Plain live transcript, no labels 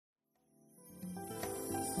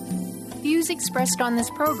views expressed on this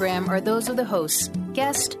program are those of the hosts,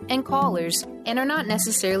 guests, and callers, and are not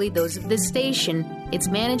necessarily those of this station, its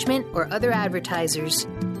management, or other advertisers.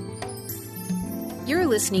 You're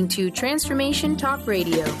listening to Transformation Talk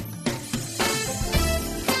Radio.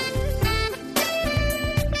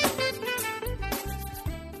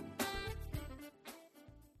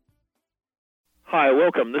 Hi,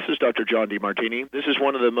 welcome. This is Dr. John DeMartini. This is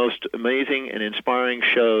one of the most amazing and inspiring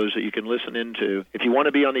shows that you can listen into. If you want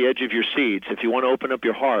to be on the edge of your seats, if you want to open up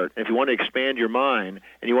your heart, if you want to expand your mind,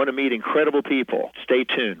 and you want to meet incredible people, stay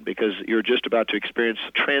tuned because you're just about to experience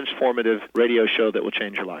a transformative radio show that will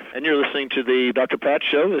change your life. And you're listening to the Dr. Pat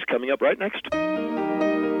Show that's coming up right next.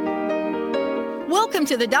 Welcome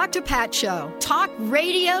to the Dr. Pat Show. Talk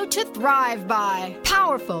radio to thrive by.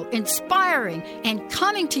 Powerful, inspiring, and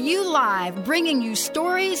coming to you live, bringing you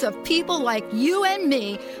stories of people like you and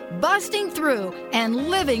me, busting through and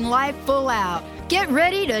living life full out. Get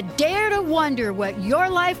ready to dare to wonder what your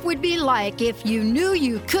life would be like if you knew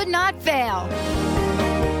you could not fail.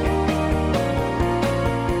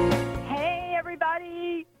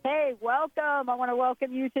 Hey, welcome. I want to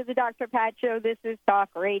welcome you to the Dr. Pat Show. This is Talk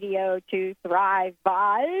Radio to Thrive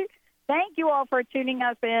By. Thank you all for tuning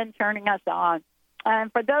us in, turning us on.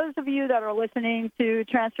 And for those of you that are listening to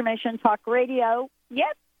Transformation Talk Radio,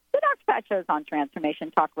 yes, the Dr. Pat Show is on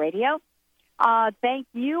Transformation Talk Radio. Thank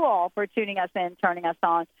you all for tuning us in, turning us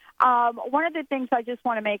on. One of the things I just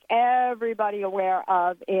want to make everybody aware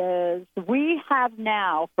of is we have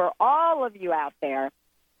now, for all of you out there,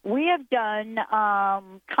 we have done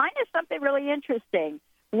kind of something really interesting.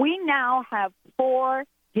 We now have 4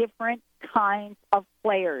 different kinds of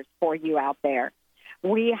players for you out there.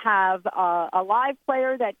 We have a live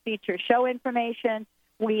player that features show information.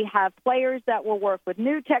 We have players that will work with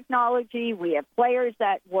new technology. We have players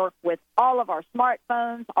that work with all of our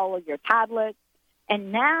smartphones, all of your tablets.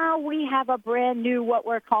 And now we have a brand new, what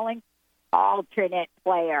we're calling, alternate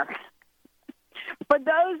player. For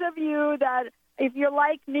those of you that, if you're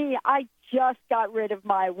like me, I just got rid of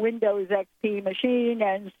my Windows XP machine,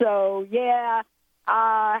 and so,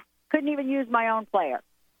 couldn't even use my own player.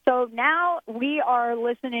 So now we are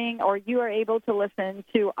listening, or you are able to listen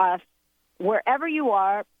to us wherever you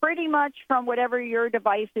are, pretty much from whatever your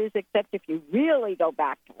device is, except if you really go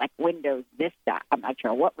back to, like, Windows Vista. I'm not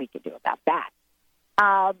sure what we could do about that.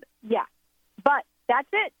 But that's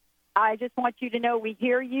it. I just want you to know we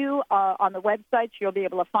hear you on the website. You'll be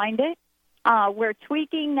able to find it. We're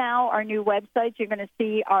tweaking now our new website. You're going to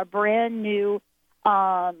see our brand new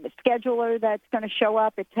scheduler that's going to show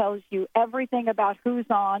up. It tells you everything about who's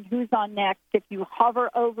on next. If you hover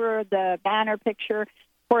over the banner picture,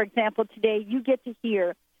 for example, today, you get to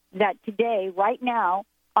hear that today, right now,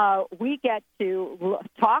 we get to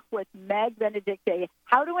talk with Meg Benedicte,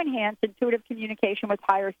 how to enhance intuitive communication with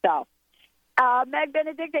higher self. Meg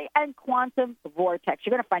Benedicte and Quantum Vortex.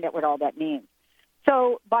 You're going to find out what all that means.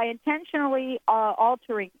 So by intentionally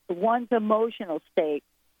altering one's emotional state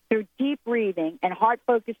through deep breathing and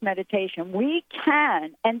heart-focused meditation, we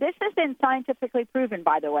can, and this has been scientifically proven,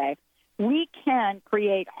 by the way, we can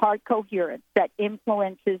create heart coherence that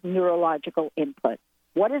influences neurological input.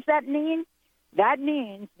 What does that mean? That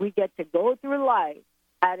means we get to go through life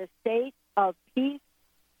at a state of peace,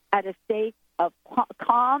 at a state of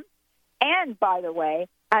calm, and, by the way,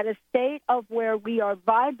 at a state of where we are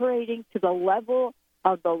vibrating to the level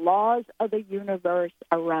of the laws of the universe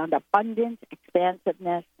around abundance,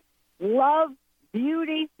 expansiveness, love,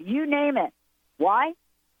 beauty, you name it. Why?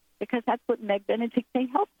 Because that's what Meg Benedicte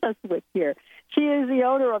helps us with here. She is the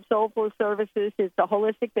owner of Soulful Services. It's a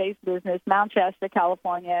holistic-based business, Mount Shasta,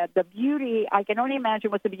 California. The beauty, I can only imagine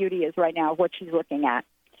what the beauty is right now, what she's looking at.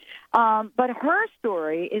 But her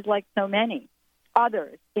story is like so many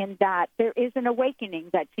others in that there is an awakening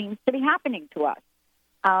that seems to be happening to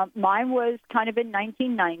us. Mine was kind of in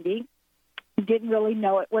 1990. Didn't really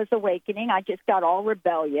know it was awakening. I just got all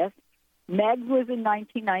rebellious. Meg was in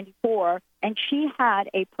 1994, and she had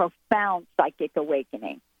a profound psychic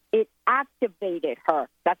awakening. It activated her.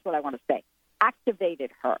 That's what I want to say.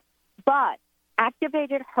 Activated her. But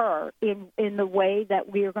activated her in the way that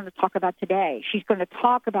we are going to talk about today. She's going to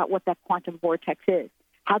talk about what that quantum vortex is,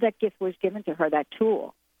 how that gift was given to her, that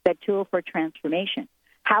tool for transformation,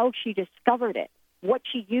 how she discovered it, what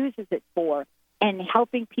she uses it for, and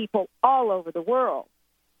helping people all over the world.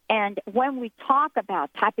 And when we talk about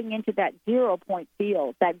tapping into that 0 point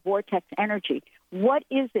field, that vortex energy, what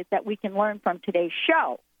is it that we can learn from today's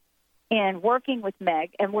show? And working with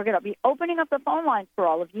Meg, and we're going to be opening up the phone lines for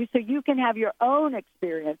all of you so you can have your own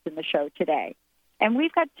experience in the show today. And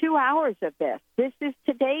we've got 2 hours of this.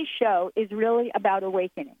 Today's show is really about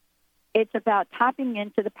awakening. It's about tapping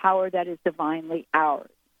into the power that is divinely ours.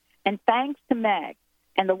 And thanks to Meg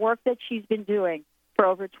and the work that she's been doing for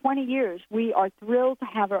over 20 years, we are thrilled to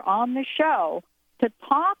have her on the show to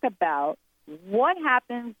talk about what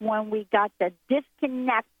happens when we got the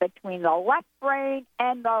disconnect between the left brain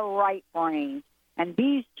and the right brain. And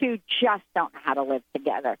these two just don't know how to live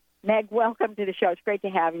together. Meg, welcome to the show. It's great to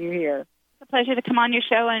have you here. It's a pleasure to come on your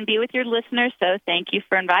show and be with your listeners, so thank you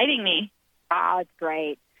for inviting me. It's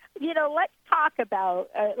great. Let's talk about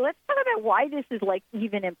why this is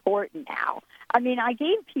even important now. I mean, I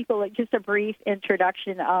gave people just a brief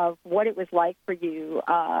introduction of what it was like for you,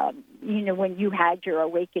 when you had your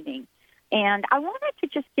awakening. And I wanted to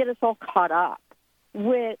just get us all caught up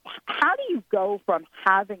with how do you go from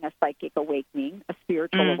having a psychic awakening, a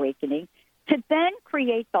spiritual awakening, to then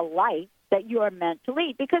create the life that you are meant to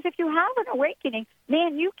lead? Because if you have an awakening,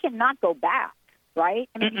 man, you cannot go back, right?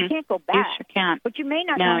 I mean, you can't go back. You sure can't. But you may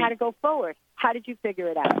not know how to go forward. How did you figure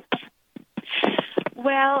it out?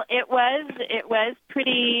 Well, it was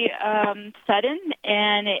pretty sudden,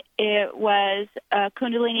 and it was a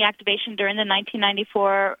Kundalini activation during the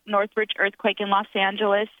 1994 Northridge earthquake in Los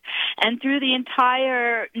Angeles. And through the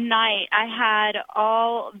entire night, I had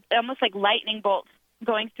almost like lightning bolts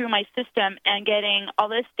going through my system and getting all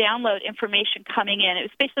this download information coming in. It was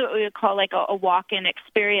basically what we would call like a walk-in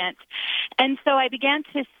experience. And so I began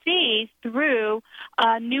to see through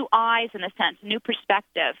new eyes, in a sense, new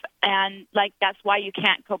perspective. And that's why you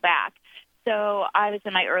can't go back. So I was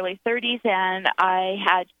in my early 30s, and I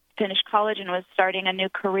had finished college and was starting a new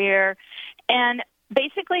career, and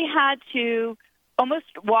basically had to almost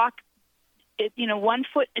walk, one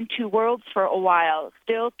foot in two worlds for a while,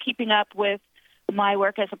 still keeping up with my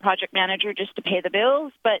work as a project manager just to pay the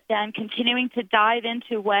bills, but then continuing to dive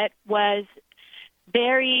into what was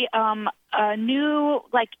very a new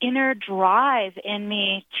inner drive in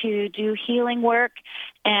me to do healing work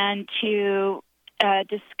and to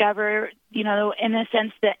discover, in a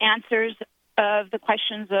sense, the answers of the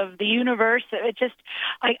questions of the universe. It just,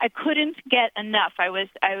 I couldn't get enough. I was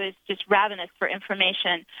just ravenous for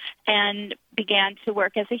information, and began to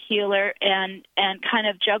work as a healer and kind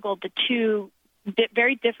of juggled the two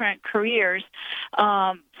very different careers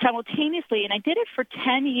simultaneously, and I did it for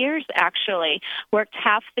 10 years, actually. Worked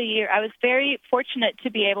half the year. I was very fortunate to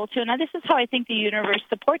be able to, and this is how I think the universe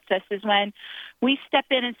supports us, is when we step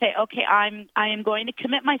in and say, okay, I am going to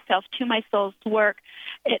commit myself to my soul's work.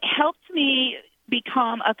 It helped me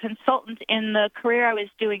become a consultant in the career I was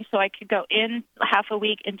doing, so I could go in half a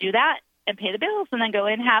week and do that and pay the bills, and then go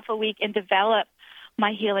in half a week and develop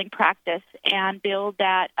my healing practice and build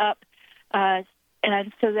that up.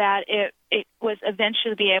 And so that it was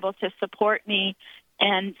eventually be able to support me,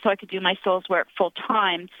 and so I could do my soul's work full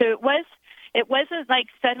time. So it wasn't like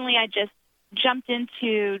suddenly I just jumped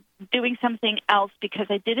into doing something else, because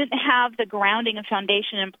I didn't have the grounding and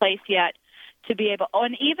foundation in place yet to be able,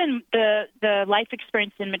 and even the life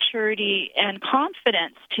experience and maturity and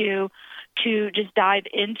confidence to just dive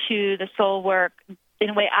into the soul work in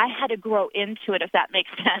a way I had to grow into it, if that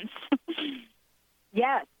makes sense.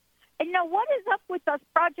 Yes. And now, what is up with us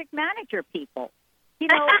project manager people?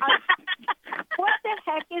 What the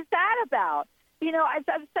heck is that about?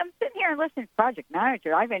 I'm sitting here and listening to project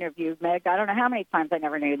manager. I've interviewed Meg. I don't know how many times. I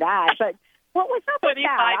never knew that. But what was up with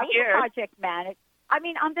that? I was a project manager. I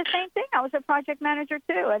mean, I'm the same thing. I was a project manager,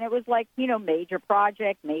 too. And it was like, major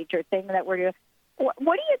project, major thing that we're doing. What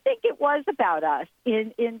do you think it was about us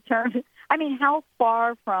in terms of, how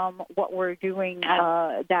far from what we're doing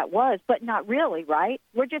that was, but not really, right?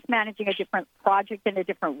 We're just managing a different project in a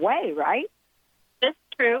different way, right? That's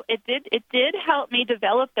true. It did help me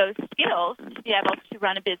develop those skills to be able to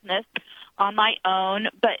run a business on my own.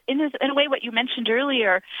 But in a way, what you mentioned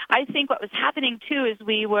earlier, I think what was happening too is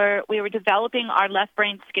we were developing our left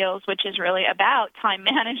brain skills, which is really about time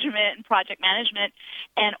management and project management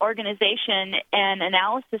and organization and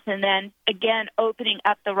analysis, and then again opening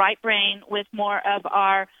up the right brain with more of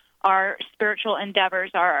our spiritual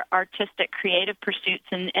endeavors, our artistic, creative pursuits,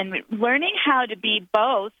 and learning how to be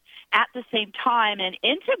both at the same time and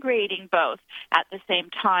integrating both at the same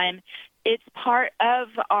time. It's part of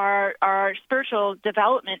our spiritual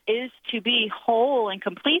development is to be whole and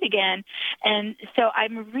complete again. And so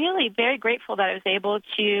I'm really very grateful that I was able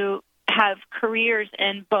to have careers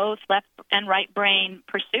in both left and right brain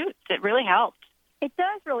pursuits. It really helped. It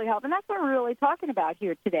does really help, and that's what we're really talking about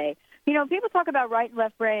here today. People talk about right and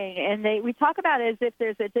left brain, and we talk about it as if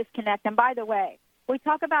there's a disconnect. And by the way, we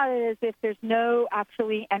talk about it as if there's no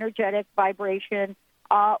actually energetic vibration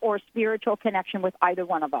or spiritual connection with either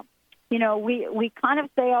one of them. We kind of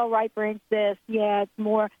say, oh, right brain's this. Yeah, it's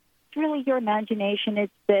more. really your imagination.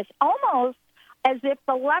 It's this, almost as if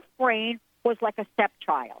the left brain was like a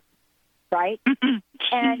stepchild, right?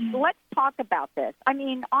 And let's talk about this. I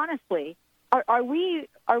mean, honestly, are we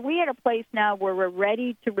at a place now where we're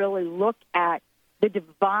ready to really look at the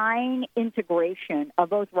divine integration of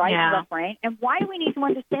both right and left brain? And why do we need to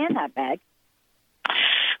understand that, Meg?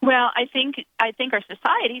 Well, I think our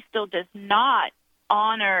society still does not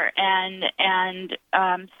honor and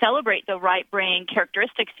celebrate the right brain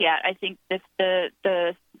characteristics yet. I think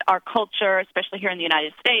our culture, especially here in the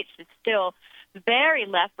United States, is still very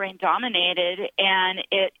left brain dominated, and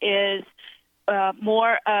it is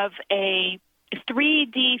more of a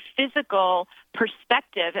 3D physical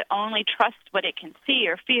perspective. It only trusts what it can see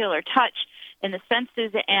or feel or touch in the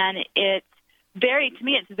senses, and it's very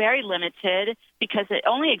limited because it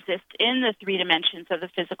only exists in the 3 dimensions of the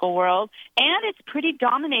physical world, and it's pretty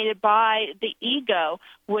dominated by the ego,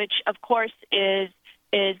 which of course is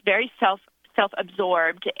very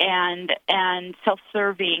self-absorbed and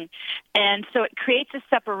self-serving, and so it creates a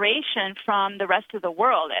separation from the rest of the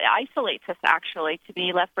world. It isolates us actually to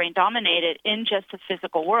be left brain dominated in just the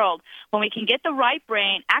physical world. When we can get the right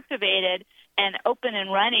brain activated and open and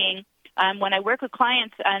running, when I work with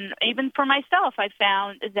clients, and even for myself, I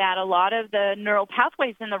found that a lot of the neural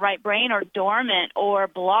pathways in the right brain are dormant or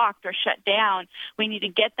blocked or shut down. We need to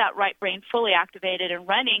get that right brain fully activated and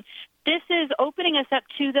running. This is opening us up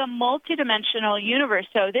to the multidimensional universe.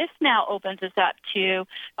 So this now opens us up to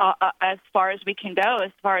as far as we can go,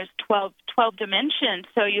 as far as 12 dimensions.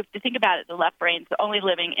 So you have to think about it. The left brain's only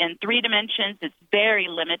living in 3 dimensions. It's very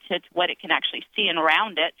limited to what it can actually see and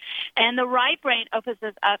around it. And the right brain opens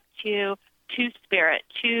us up to spirit,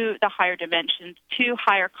 to the higher dimensions, to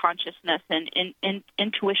higher consciousness and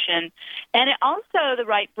intuition. And it also, the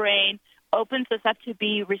right brain opens us up to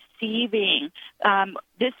be receiving.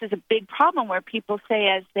 This is a big problem where people say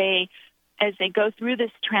as they go through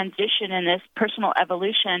this transition and this personal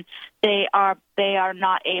evolution, they are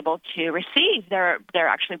not able to receive. They're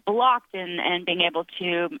actually blocked in being able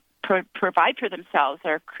to provide for themselves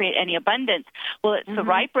or create any abundance. Well, it's the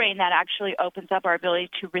right brain that actually opens up our ability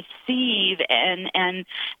to receive and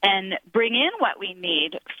bring in what we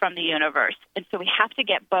need from the universe. And so we have to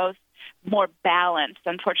get both more balanced.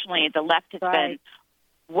 Unfortunately, the left has been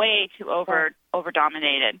way too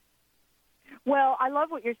over-dominated. Well, I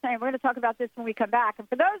love what you're saying. We're going to talk about this when we come back. And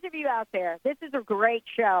for those of you out there, this is a great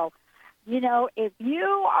show. You know, if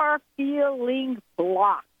you are feeling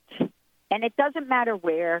blocked, and it doesn't matter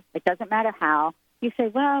where, it doesn't matter how, you say,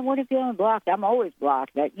 well, what if you're feeling blocked? I'm always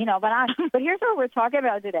blocked. But here's what we're talking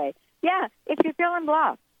about today. Yeah, if you're feeling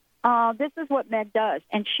blocked, this is what Meg does,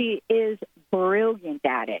 and she is brilliant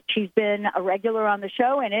at it. She's been a regular on the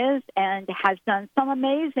show and has done some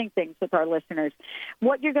amazing things with our listeners.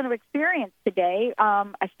 What you're going to experience today,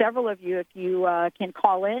 several of you, if you can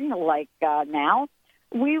call in now,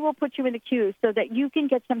 we will put you in the queue so that you can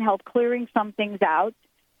get some help clearing some things out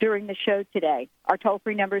during the show today. Our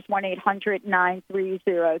toll-free number is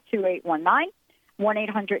 1-800-930-2819,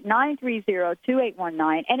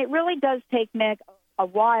 1-800-930-2819, and it really does take, Meg, a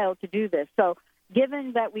while to do this. So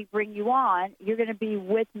given that we bring you on, you're going to be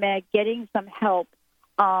with Meg getting some help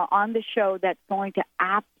on the show that's going to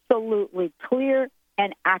absolutely clear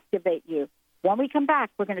and activate you. When we come back,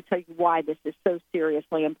 we're going to tell you why this is so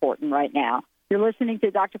seriously important right now. You're listening to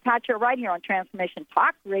Dr. Pat Show right here on Transformation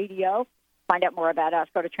Talk Radio. Find out more about us.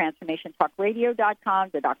 Go to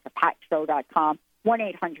transformationtalkradio.com, to drpatshow.com,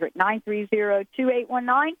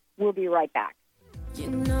 1-800-930-2819. We'll be right back. You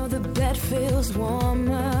know the bed feels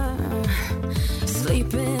warmer,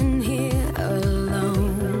 sleeping here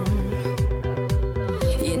alone.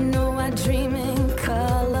 You know I dream in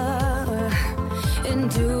color and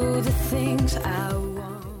do the things I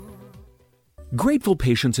want. Grateful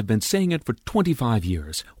patients have been saying it for 25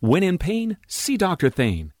 years. When in pain, see Dr.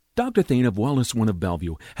 Thane. Dr. Thane of Wellness One of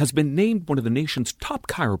Bellevue has been named one of the nation's top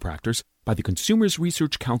chiropractors by the Consumers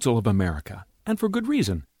Research Council of America, and for good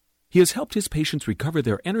reason. He has helped his patients recover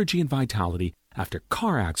their energy and vitality after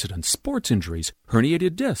car accidents, sports injuries,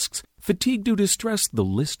 herniated discs, fatigue due to stress, the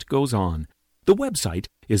list goes on. The website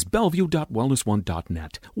is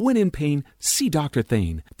bellevue.wellness1.net. When in pain, see Dr.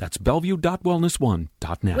 Thane. That's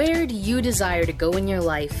bellevue.wellness1.net. Where do you desire to go in your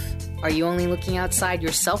life? Are you only looking outside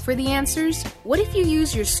yourself for the answers? What if you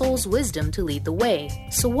use your soul's wisdom to lead the way?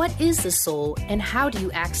 So what is the soul, and how do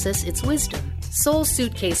you access its wisdom? Soul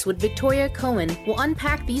Suitcase with Victoria Cohen will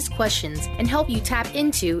unpack these questions and help you tap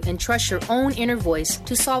into and trust your own inner voice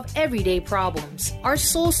to solve everyday problems. Our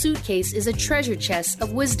Soul Suitcase is a treasure chest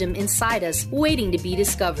of wisdom inside us waiting to be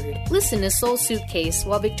discovered. Listen to Soul Suitcase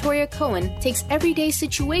while Victoria Cohen takes everyday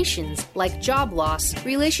situations like job loss,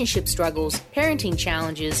 relationship struggles, parenting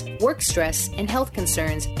challenges, work stress, and health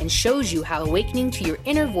concerns and shows you how awakening to your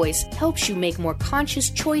inner voice helps you make more conscious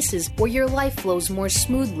choices where your life flows more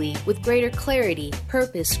smoothly with greater clarity,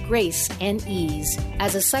 purpose, grace, and ease.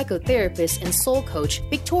 As a psychotherapist and soul coach,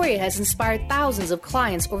 Victoria has inspired thousands of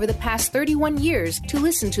clients over the past 31 years to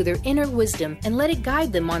listen to their inner wisdom and let it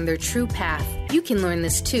guide them on their true path. You can learn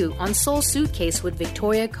this too on Soul Suitcase with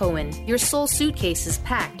Victoria Cohen. Your soul suitcase is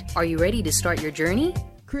packed. Are you ready to start your journey?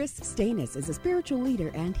 Chris Stanis is a spiritual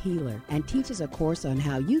leader and healer and teaches a course on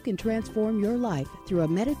how you can transform your life through a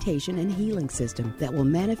meditation and healing system that will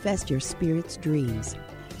manifest your spirit's dreams.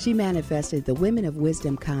 She manifested the Women of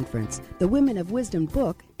Wisdom Conference, the Women of Wisdom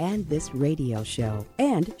book, and this radio show.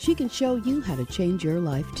 And she can show you how to change your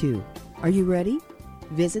life too. Are you ready?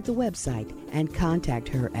 Visit the website and contact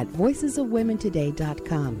her at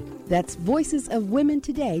voicesofwomentoday.com. That's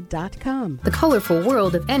voicesofwomentoday.com. The colorful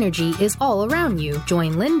world of energy is all around you.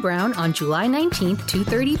 Join Lynn Brown on July 19th,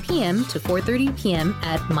 2:30 p.m. to 4:30 p.m.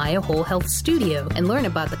 at Maya Whole Health Studio and learn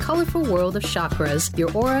about the colorful world of chakras,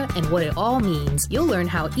 your aura, and what it all means. You'll learn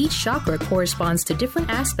how each chakra corresponds to different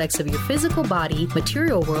aspects of your physical body,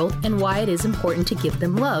 material world, and why it is important to give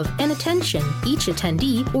them love and attention. Each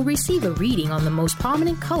attendee will receive a reading on the most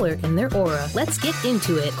prominent color in their aura. Let's get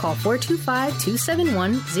into it. Call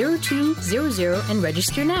 425-271-0200 and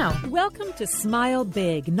register now. Welcome to Smile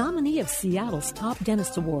Big, nominee of Seattle's Top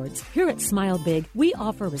Dentist Awards. Here at Smile Big, we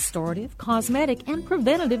offer restorative, cosmetic, and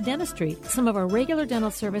preventative dentistry. Some of our regular dental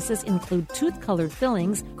services include tooth-colored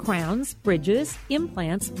fillings, crowns, bridges,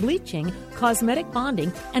 implants, bleaching, cosmetic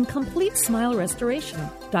bonding, and complete smile restoration.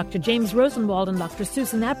 Dr. James Rosenwald and Dr.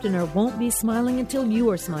 Susan Abdiner won't be smiling until you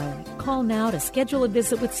are smiling. Call now to schedule a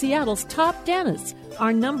visit with Seattle's top dentists.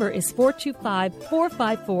 Our number is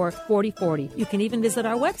 425-454-4040. You can even visit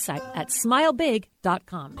our website at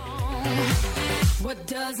smilebig.com. What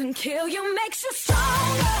doesn't kill you makes you stronger.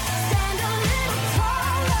 Stand a little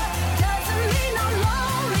taller. Doesn't mean I'm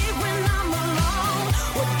lonely when I'm alone.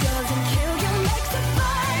 What doesn't kill you makes it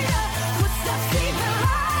brighter. Footsteps even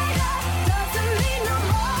lighter. Doesn't mean I'm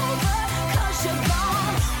over, 'cause you're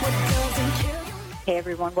gone. What doesn't kill you. Hey,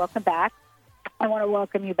 everyone. Welcome back. I want to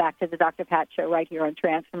welcome you back to the Dr. Pat Show right here on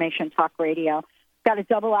Transformation Talk Radio. Got a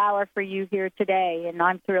double hour for you here today, and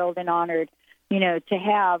I'm thrilled and honored, to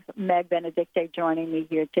have Meg Benedicte joining me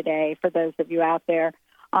here today. For those of you out there,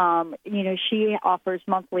 she offers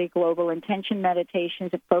monthly global intention meditations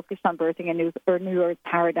that focus on birthing a new earth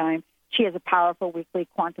paradigm. She has a powerful weekly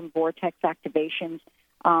Quantum Vortex activations.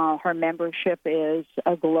 Her membership is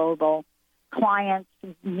a global. Clients,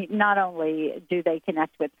 not only do they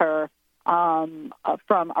connect with her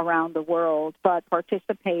from around the world, but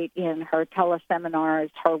participate in her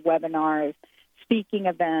teleseminars, her webinars, speaking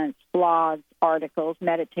events, blogs, articles,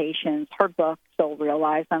 meditations, her book, Soul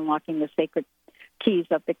Realized, Unlocking the Sacred Keys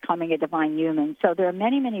of Becoming a Divine Human. So there are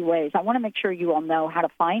many, many ways. I want to make sure you all know how to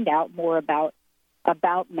find out more about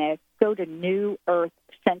Meg. Go to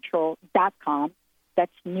newearthcentral.com.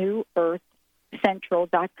 That's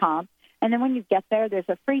newearthcentral.com. And then when you get there, there's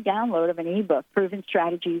a free download of an ebook, Proven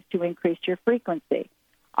Strategies to Increase Your Frequency.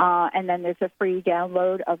 And then there's a free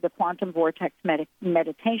download of the Quantum Vortex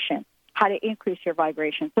meditation, how to increase your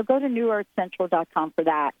vibration. So go to newearthcentral.com for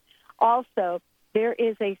that. Also, there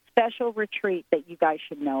is a special retreat that you guys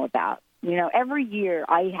should know about. Every year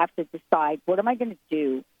I have to decide what am I going to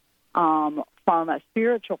do from a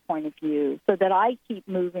spiritual point of view so that I keep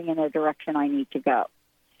moving in a direction I need to go.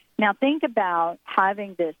 Now, think about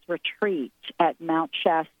having this retreat at Mount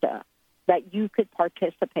Shasta that you could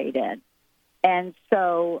participate in. And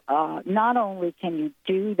so not only can you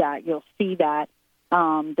do that, you'll see that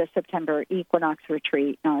the September equinox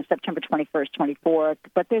retreat, September 21st, 24th,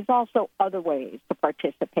 but there's also other ways to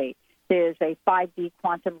participate. There's a 5D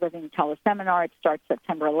quantum living teleseminar. It starts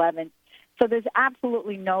September 11th. So there's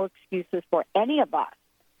absolutely no excuses for any of us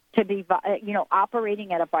to be,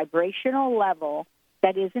 operating at a vibrational level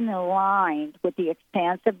that isn't aligned with the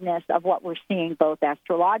expansiveness of what we're seeing both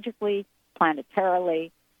astrologically, planetarily,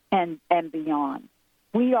 and beyond.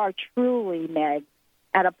 We are truly, Meg,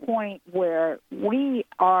 at a point where we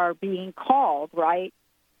are being called, right,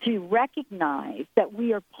 to recognize that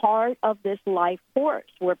we are part of this life force.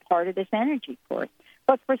 We're part of this energy force.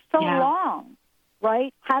 But for so long,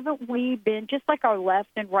 right, haven't we been, just like our left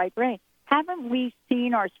and right brain, haven't we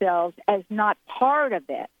seen ourselves as not part of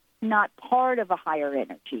it? not part of a higher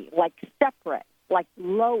energy, like separate, like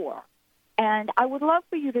lower. And I would love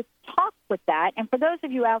for you to talk with that. And for those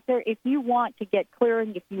of you out there, if you want to get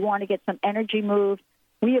clearing, if you want to get some energy moved,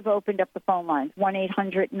 we have opened up the phone lines,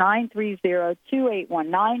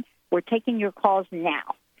 1-800-930-2819. We're taking your calls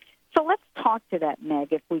now. So let's talk to that,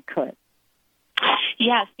 Meg, if we could.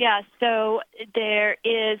 Yes. So there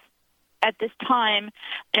is, at this time,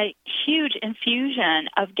 a huge infusion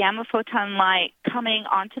of gamma photon light coming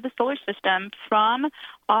onto the solar system from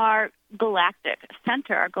our galactic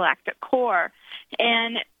center, our galactic core.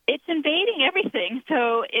 And it's invading everything.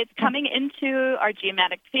 So it's coming into our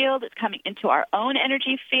geomatic field. It's coming into our own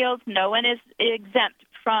energy field. No one is exempt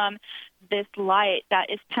from this light that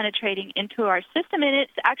is penetrating into our system. And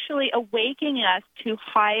it's actually awakening us to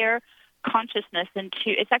higher consciousness, and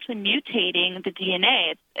it's actually mutating the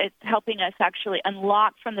DNA. It's helping us actually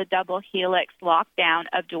unlock from the double helix lockdown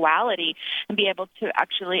of duality and be able to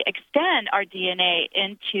actually extend our DNA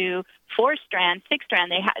into 4-strand,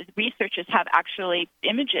 6-strand. Researchers have actually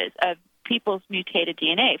images of people's mutated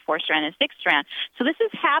DNA, 4-strand and 6-strand. So this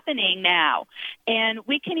is happening now, and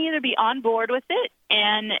we can either be on board with it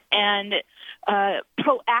and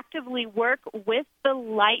proactively work with the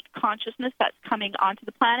light consciousness that's coming onto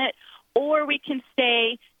the planet, or we can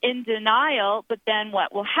stay in denial, but then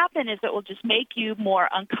what will happen is it will just make you more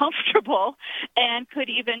uncomfortable and could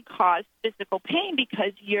even cause physical pain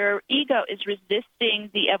because your ego is resisting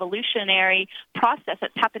the evolutionary process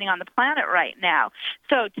that's happening on the planet right now.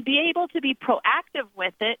 So to be able to be proactive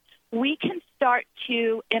with it, we can start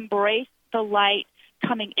to embrace the light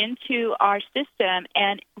coming into our system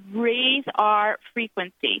and raise our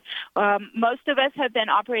frequency. Most of us have been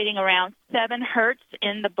operating around 7 hertz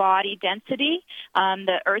in the body density.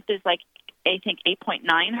 The Earth is like, I think,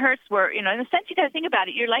 8.9 hertz, where, in a sense, you got to think about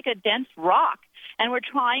it. You're like a dense rock, and we're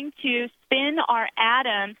trying to spin our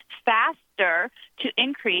atoms faster to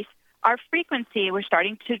increase our frequency. We're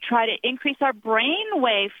starting to try to increase our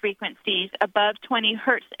brainwave frequencies above 20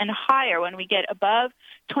 hertz and higher. When we get above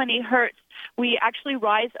 20 hertz, we actually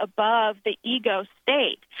rise above the ego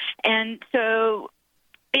state. And so,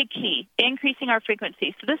 big key, increasing our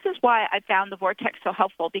frequency. So this is why I found the vortex so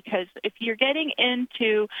helpful, because if you're getting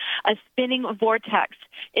into a spinning vortex,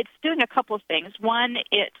 it's doing a couple of things. One,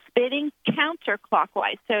 it's spinning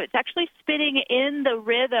counterclockwise. So it's actually spinning in the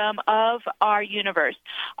rhythm of our universe.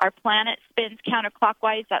 Our planet spins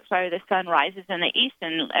counterclockwise. That's why the sun rises in the east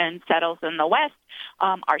and settles in the west.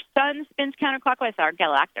 Our sun spins counterclockwise. Our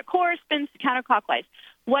galactic core spins counterclockwise.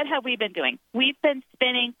 What have we been doing? We've been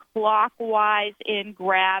spinning clockwise in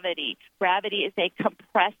gravity. Gravity is a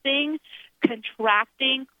compressing,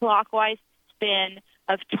 contracting, clockwise spin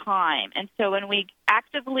of time. And so when we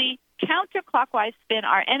actively counterclockwise spin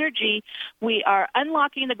our energy, we are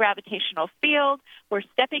unlocking the gravitational field, we're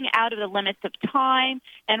stepping out of the limits of time,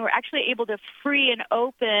 and we're actually able to free and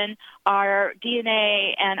open our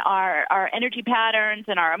DNA and our energy patterns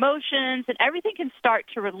and our emotions, and everything can start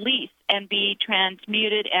to release and be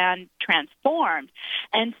transmuted and transformed.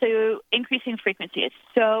 And so increasing frequency is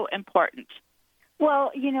so important.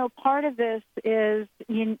 Well, part of this is,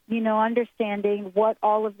 understanding what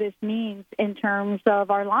all of this means in terms of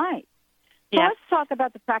our lives. So Yes. let's talk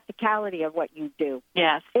about the practicality of what you do.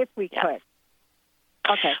 Yes. If we could.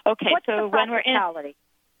 Okay. What's so the when we're in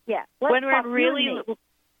when we're in really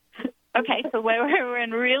so when we're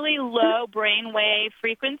in really low brainwave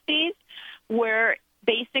frequencies, we're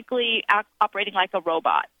basically operating like a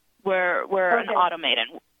robot. We're an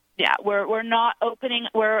automaton. Yeah, we're not opening.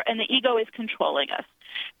 And the ego is controlling us.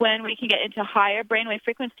 When we can get into higher brainwave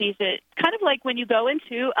frequencies, it's kind of like when you go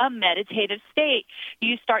into a meditative state,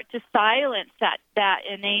 you start to silence that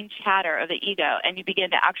inane chatter of the ego, and you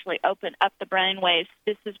begin to actually open up the brainwaves.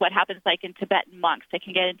 This is what happens like in Tibetan monks. They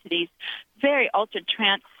can get into these very altered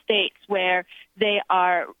trance states where they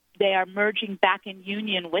are merging back in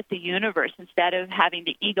union with the universe instead of having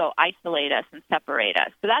the ego isolate us and separate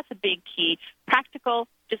us. So that's a big key. Practical,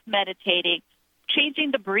 just meditating.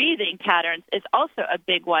 Changing the breathing patterns is also a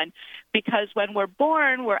big one, because when we're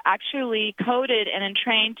born, we're actually coded and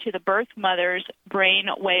entrained to the birth mother's brain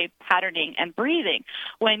wave patterning and breathing.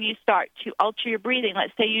 When you start to alter your breathing,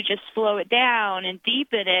 let's say you just slow it down and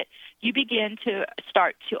deepen it, you begin to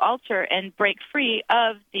start to alter and break free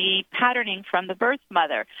of the patterning from the birth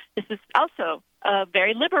mother. This is also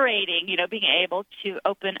very liberating, being able to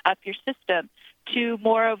open up your system to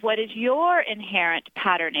more of what is your inherent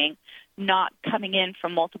patterning, not coming in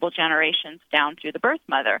from multiple generations down through the birth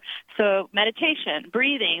mother. So meditation,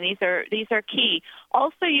 breathing, these are key.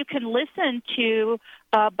 Also, you can listen to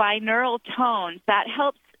binaural tones. That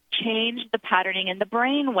helps change the patterning in the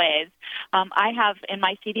brain waves. I have, in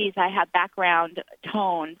my CDs, I have background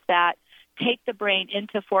tones that take the brain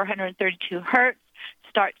into 432 hertz,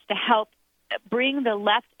 starts to help bring the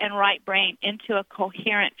left and right brain into a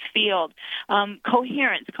coherent field.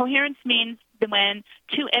 Coherence means when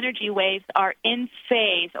two energy waves are in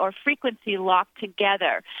phase or frequency locked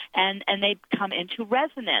together, and they come into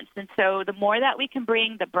resonance. And so the more that we can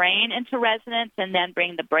bring the brain into resonance and then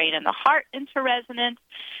bring the brain and the heart into resonance,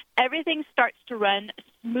 everything starts to run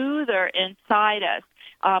smoother inside us.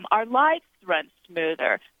 Our lives run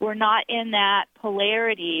smoother. We're not in that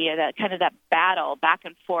polarity, that kind of that battle back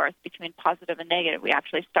and forth between positive and negative. We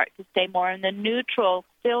actually start to stay more in the neutral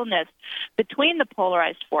stillness between the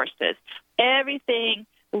polarized forces. Everything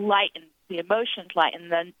lightens, the emotions lighten,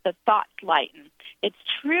 the thoughts lighten. It's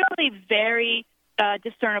truly very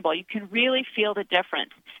discernible. You can really feel the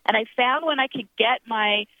difference. And I found when I could get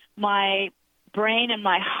my brain and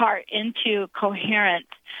my heart into coherence,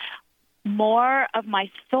 more of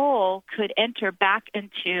my soul could enter back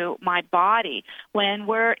into my body. When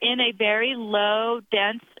we're in a very low,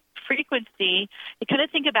 dense frequency, you kind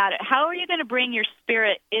of think about it. How are you going to bring your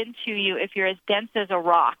spirit into you if you're as dense as a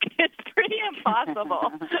rock? It's pretty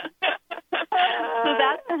impossible. So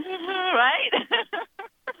that's right.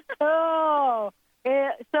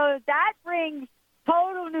 So that brings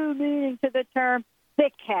total new meaning to the term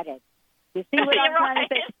thick-headed. You see what I'm trying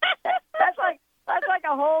to say? That's like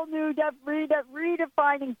a whole new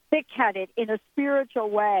redefining thick-headed in a spiritual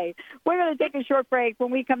way. We're going to take a short break. When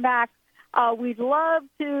we come back, we'd love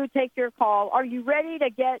to take your call. Are you ready to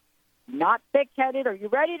get not thick-headed? Are you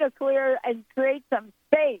ready to clear and create some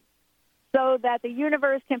space so that the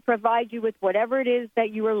universe can provide you with whatever it is that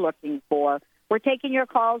you are looking for? We're taking your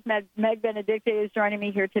calls. Meg Benedicte is joining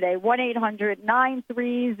me here today.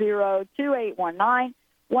 1-800-930-2819.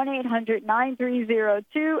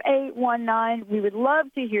 1-800-930-2819. We would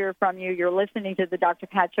love to hear from you. You're listening to the Dr.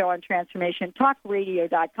 Pat Show on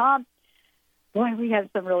TransformationTalkRadio.com. Boy, we have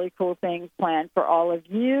some really cool things planned for all of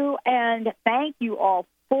you. And thank you all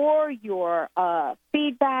for your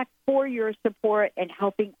feedback, for your support, and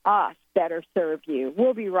helping us better serve you.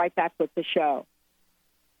 We'll be right back with the show.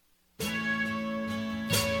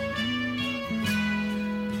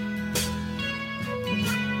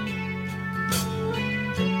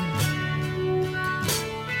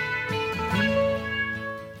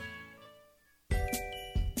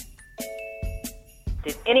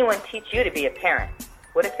 Did anyone teach you to be a parent?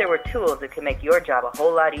 What if there were tools that could make your job a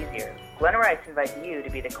whole lot easier? Glenn Rice invites you to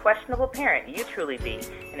be the questionable parent you truly be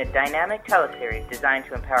in a dynamic teleseries designed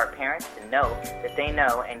to empower parents to know that they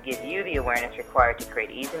know and give you the awareness required to create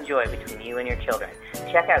ease and joy between you and your children.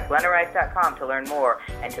 Check out GlenNRice.com to learn more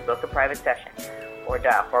and to book a private session. Or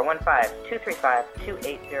dial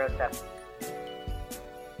 415-235-2807.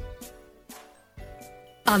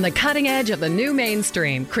 On the cutting edge of the new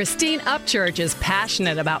mainstream, Christine Upchurch is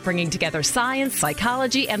passionate about bringing together science,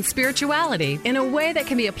 psychology, and spirituality in a way that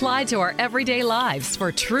can be applied to our everyday lives for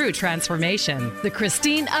true transformation. The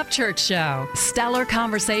Christine Upchurch Show, stellar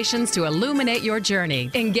conversations to illuminate your journey,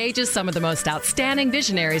 engages some of the most outstanding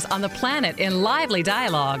visionaries on the planet in lively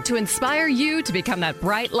dialogue to inspire you to become that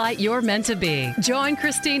bright light you're meant to be. Join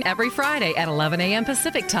Christine every Friday at 11 a.m.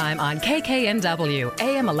 Pacific Time on KKNW,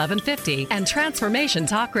 AM 1150, and Transformation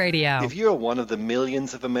Talk Radio. If you're one of the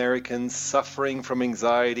millions of Americans suffering from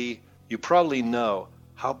anxiety, you probably know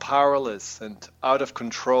how powerless and out of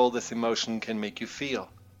control this emotion can make you feel.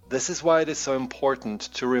 This is why it is so important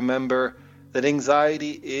to remember that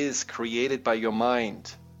anxiety is created by your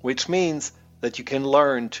mind, which means that you can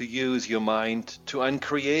learn to use your mind to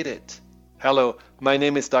uncreate it. Hello, my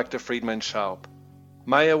name is Dr. Friedman Schaub.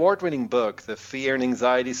 My award-winning book, The Fear and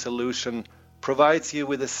Anxiety Solution, provides you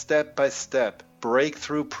with a step-by-step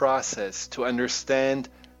breakthrough process to understand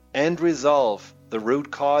and resolve the root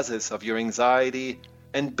causes of your anxiety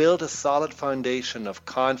and build a solid foundation of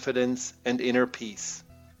confidence and inner peace.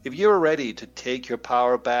 If you're ready to take your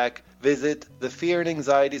power back, visit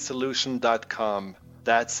thefearandanxietysolution.com.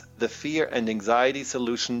 That's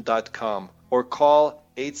thefearandanxietysolution.com, or call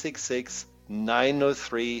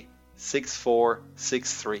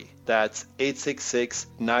 866-903-6463. That's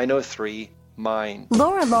 866-903-MIND.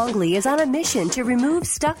 Laura Longley is on a mission to remove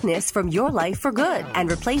stuckness from your life for good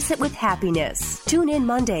and replace it with happiness. Tune in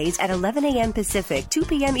Mondays at 11 a.m. Pacific, 2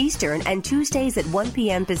 p.m. Eastern, and Tuesdays at 1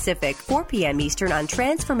 p.m. Pacific, 4 p.m. Eastern on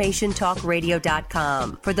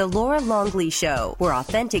TransformationTalkRadio.com for The Laura Longley Show, where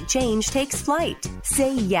authentic change takes flight.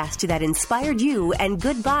 Say yes to that inspired you and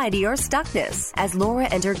goodbye to your stuckness as Laura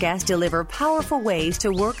and her guests deliver powerful ways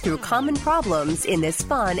to work through common problems in this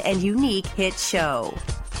fun and unique hit show.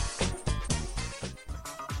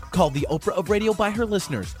 Called the Oprah of Radio by her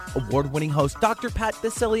listeners, award-winning host Dr. Pat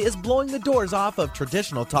Baccili is blowing the doors off of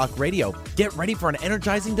traditional talk radio. Get ready for an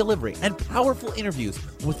energizing delivery and powerful interviews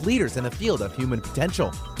with leaders in the field of human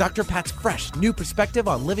potential. Dr. Pat's fresh, new perspective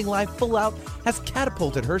on living life full out has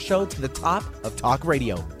catapulted her show to the top of talk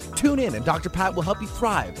radio. Tune in and Dr. Pat will help you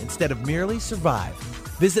thrive instead of merely survive.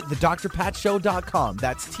 Visit thedrpatshow.com.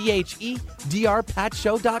 That's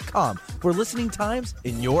THEDRPatshow.com for listening times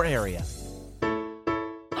in your area.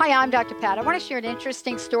 Hi, I'm Dr. Pat. I want to share an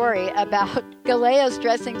interesting story about Galeo's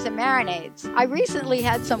dressings and marinades. I recently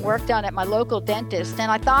had some work done at my local dentist,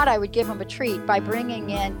 and I thought I would give him a treat by bringing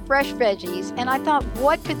in fresh veggies, and I thought,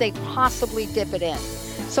 what could they possibly dip it in?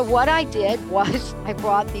 So what I did was I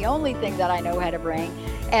brought the only thing that I know how to bring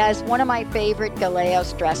as one of my favorite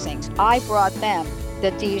Galeo's dressings. I brought them the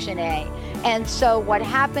Dijonais. And so what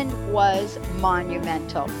happened was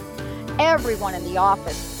monumental. Everyone in the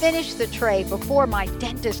office finished the tray before my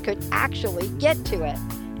dentist could actually get to it.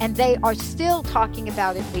 And they are still talking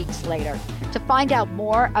about it weeks later. To find out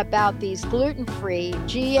more about these gluten-free,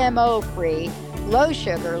 GMO-free,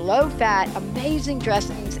 low-sugar, low-fat, amazing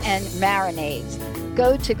dressings and marinades,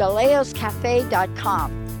 go to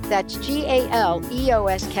galeoscafe.com. That's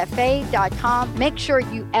GALEOS cafe.com. Make sure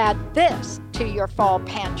you add this to your fall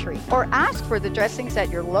pantry or ask for the dressings at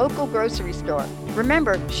your local grocery store.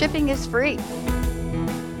 Remember, shipping is free.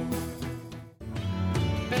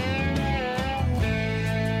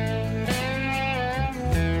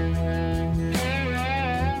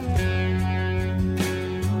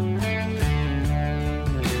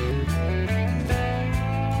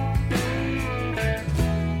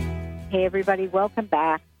 Hey, everybody, welcome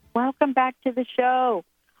back. Welcome back to the show.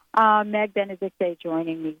 Meg Benedicte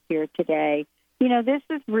joining me here today. You know, this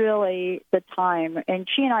is really the time, and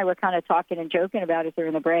she and I were kind of talking and joking about it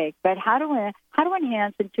during the break, but how to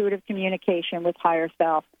enhance intuitive communication with higher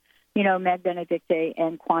self. You know, Meg Benedicte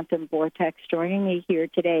and Quantum Vortex joining me here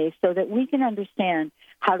today so that we can understand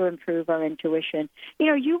how to improve our intuition. You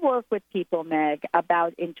know, you work with people, Meg,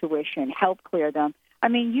 about intuition, help clear them. I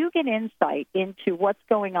mean, you get insight into what's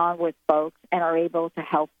going on with folks and are able to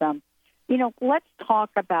help them. You know, let's talk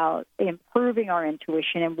about improving our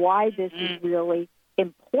intuition and why this is really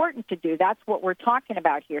important to do. That's what we're talking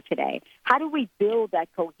about here today. How do we build that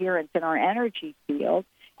coherence in our energy field?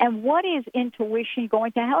 And what is intuition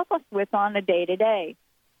going to help us with on the day-to-day?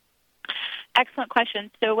 Excellent question.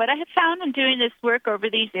 So what I have found in doing this work over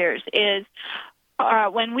these years is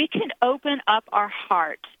when we can open up our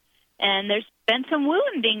heart, and there's been some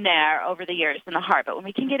wounding there over the years in the heart, but when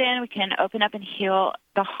we can get in, we can open up and heal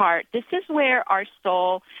the heart. This is where our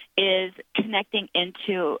soul is connecting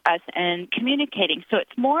into us and communicating. So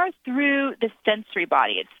it's more through the sensory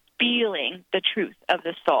body. It's feeling the truth of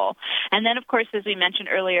the soul. And then, of course, as we mentioned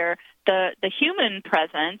earlier, the human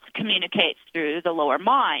presence communicates through the lower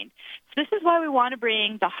mind. So this is why we want to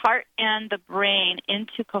bring the heart and the brain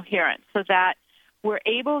into coherence so that we're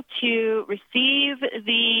able to receive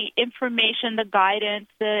the information, the guidance,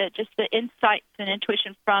 just the insights and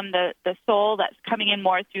intuition from the soul that's coming in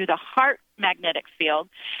more through the heart magnetic field.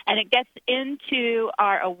 And it gets into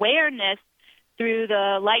our awareness through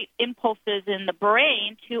the light impulses in the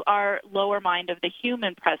brain to our lower mind of the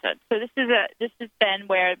human presence. So this has been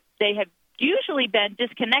where they have usually been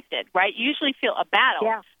disconnected, right? You usually feel a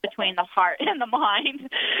battle between the heart and the mind,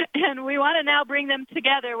 and we want to now bring them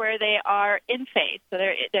together where they are in phase, so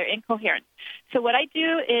they're in coherence. So what I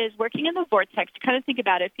do is working in the vortex to kind of think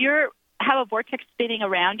about if you have a vortex spinning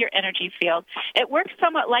around your energy field, it works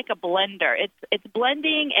somewhat like a blender. It's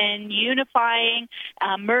blending and unifying,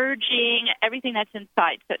 merging everything that's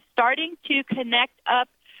inside. So it's starting to connect up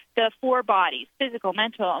the four bodies, physical,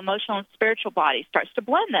 mental, emotional, and spiritual bodies, starts to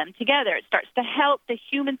blend them together. It starts to help the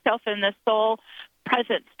human self and the soul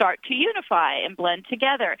presence start to unify and blend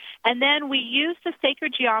together. And then we use the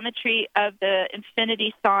sacred geometry of the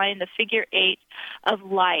infinity sign, the figure 8 of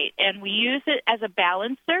light, and we use it as a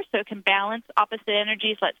balancer, so it can balance opposite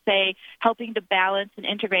energies, let's say helping to balance and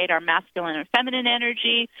integrate our masculine and feminine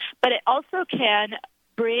energy, but it also can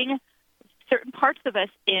bring certain parts of us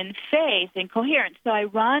in phase, in coherence. So I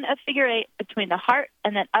run a figure 8 between the heart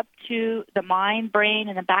and then up to the mind, brain,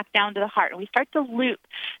 and then back down to the heart. And we start to loop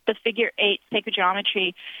the figure 8 sacred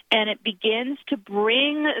geometry, and it begins to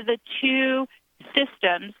bring the two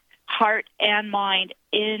systems, heart and mind,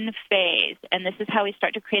 in phase. And this is how we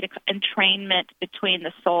start to create an entrainment between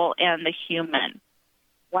the soul and the human.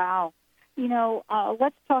 Wow. You know,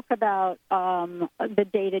 let's talk about the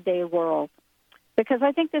day-to-day world, because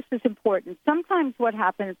I think this is important. Sometimes what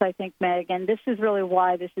happens, I think, Meg, and this is really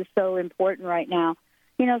why this is so important right now,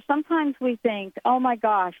 you know, sometimes we think, oh, my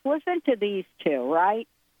gosh, listen to these two, right?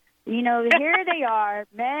 Here they are,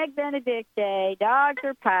 Meg Benedicte,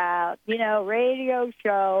 Dr. Pat, radio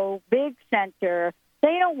show, big center.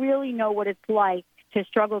 They don't really know what it's like to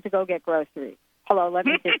struggle to go get groceries. Hello, let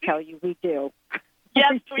me just tell you, we do.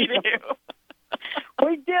 Yes, we do.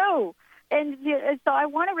 We do. And so I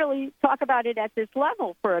want to really talk about it at this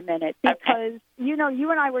level for a minute because,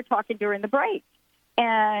 you and I were talking during the break.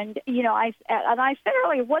 And, I said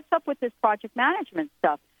earlier, what's up with this project management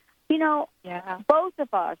stuff? Both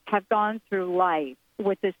of us have gone through life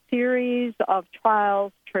with a series of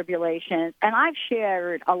trials, tribulations, and I've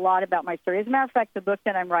shared a lot about my story. As a matter of fact, the book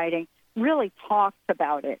that I'm writing really talks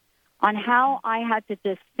about it, on how I had to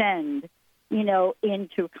descend,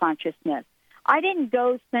 into consciousness. I didn't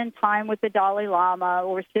go spend time with the Dalai Lama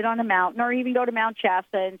or sit on a mountain or even go to Mount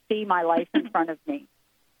Shasta and see my life in front of me.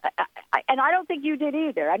 And I don't think you did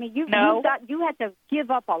either. I mean, you had to give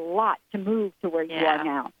up a lot to move to where you are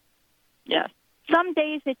now. Yes. Some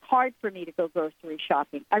days it's hard for me to go grocery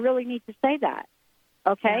shopping. I really need to say that.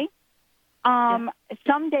 Okay?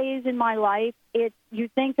 Some days in my life, you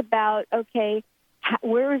think about, okay,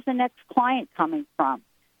 where is the next client coming from?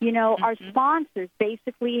 Our sponsors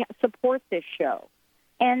basically support this show.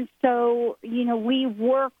 And so, we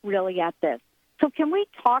work really at this. So can we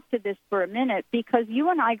talk to this for a minute? Because you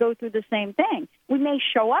and I go through the same thing. We may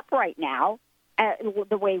show up right now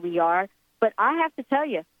the way we are, but I have to tell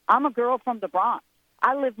you, I'm a girl from the Bronx.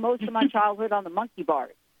 I lived most of my childhood on the monkey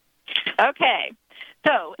bars. Okay.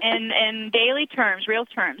 So in daily terms, real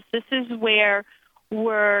terms, this is where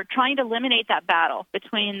we're trying to eliminate that battle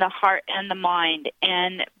between the heart and the mind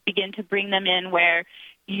and begin to bring them in where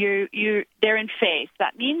they're in phase.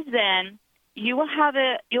 That means then you will have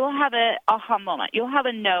a aha moment. You'll have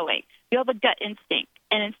a knowing. You'll have a gut instinct.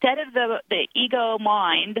 And instead of the ego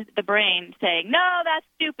mind, the brain saying, no, that's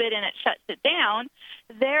stupid, and it shuts it down,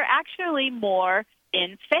 they're actually more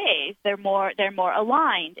in phase. They're more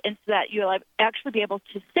aligned, and so that you'll actually be able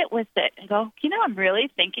to sit with it and go, I'm really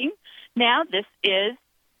thinking now this is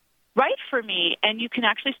right for me, and you can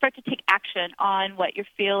actually start to take action on what you're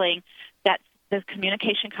feeling. That's the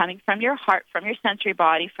communication coming from your heart, from your sensory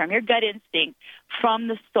body, from your gut instinct, from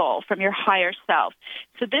the soul, from your higher self.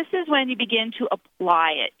 So this is when you begin to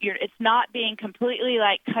apply it. It's not being completely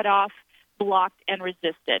cut off, blocked, and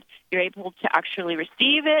resisted. You're able to actually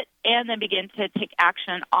receive it and then begin to take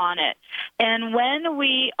action on it. And when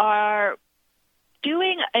we are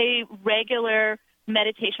doing a regular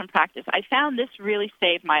meditation practice, I found this really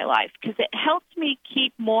saved my life because it helped me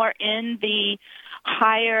keep more in the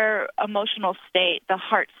higher emotional state, the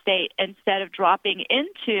heart state, instead of dropping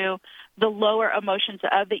into the lower emotions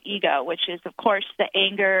of the ego, which is, of course, the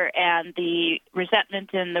anger and the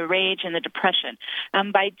resentment and the rage and the depression.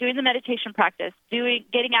 By doing the meditation practice,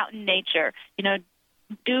 getting out in nature,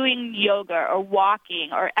 doing yoga or walking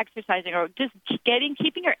or exercising or just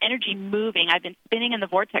keeping your energy moving. I've been spinning in the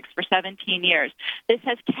vortex for 17 years. This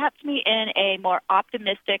has kept me in a more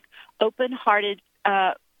optimistic, open-hearted,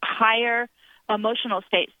 higher emotional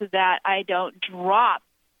state so that I don't drop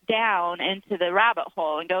down into the rabbit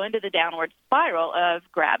hole and go into the downward spiral of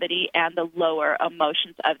gravity and the lower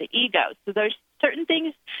emotions of the ego. So there's certain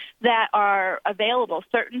things that are available,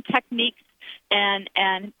 certain techniques and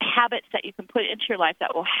habits that you can put into your life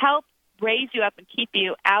that will help raise you up and keep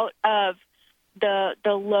you out of the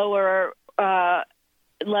lower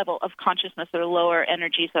level of consciousness or the lower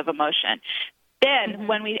energies of emotion. Then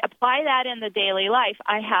when we apply that in the daily life,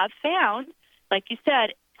 I have found, like you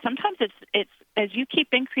said, sometimes it's as you keep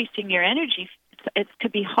increasing your energy, it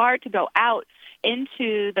could be hard to go out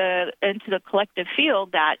into the collective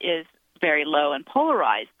field that is very low and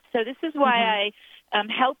polarized. So this is why I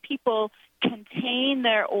help people contain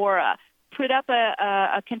their aura, put up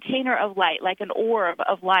a container of light, like an orb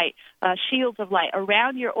of light, shields of light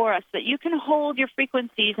around your aura so that you can hold your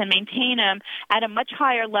frequencies and maintain them at a much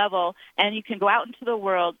higher level, and you can go out into the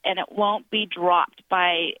world and it won't be dropped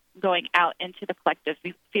by going out into the collective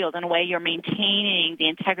field. In a way, you're maintaining the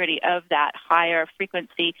integrity of that higher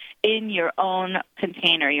frequency in your own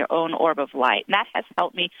container, your own orb of light. And that has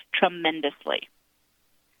helped me tremendously.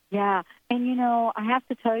 Yeah, and I have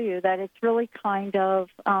to tell you that it's really kind of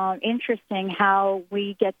interesting how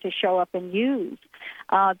we get to show up and use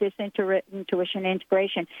this intuition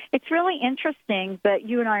integration. It's really interesting that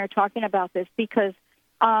you and I are talking about this because,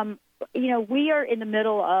 we are in the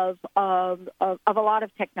middle of a lot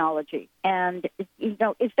of technology. And,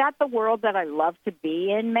 is that the world that I love to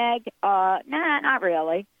be in, Meg? Nah, not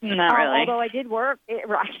really. Not really. Although I did work,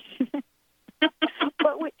 right.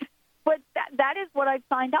 But that is what I've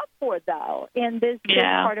signed up for, though, in this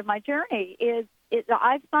part of my journey. Is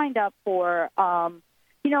I've signed up for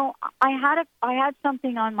I had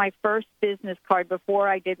something on my first business card before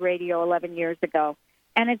I did radio 11 years ago,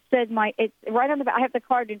 and it said it's right on the back. I have the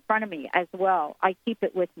card in front of me as well. I keep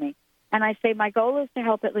it with me. And I say, my goal is to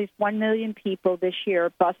help at least 1 million people this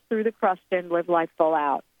year bust through the crust and live life full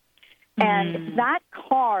out. And that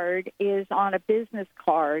card is on a business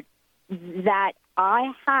card that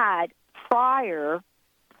I had prior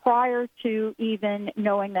to even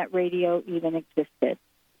knowing that radio even existed.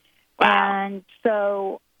 Wow.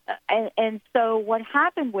 And so what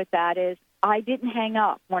happened with that is I didn't hang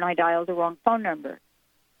up when I dialed the wrong phone number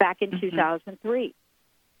back in 2003.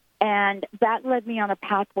 And that led me on a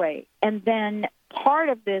pathway. And then part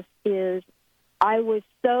of this is I was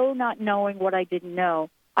so not knowing what I didn't know,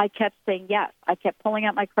 I kept saying yes. I kept pulling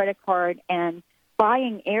out my credit card and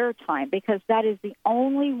buying airtime because that is the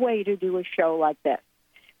only way to do a show like this.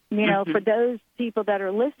 For those people that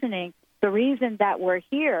are listening, the reason that we're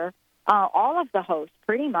here, all of the hosts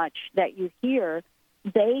pretty much that you hear,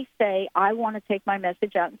 they say, I want to take my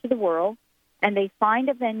message out into the world, and they find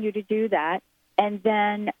a venue to do that. And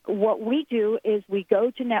then what we do is we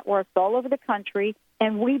go to networks all over the country,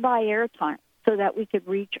 and we buy airtime so that we could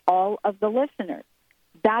reach all of the listeners.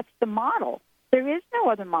 That's the model. There is no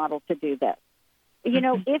other model to do this.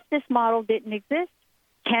 If this model didn't exist,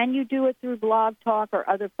 can you do it through Blog Talk or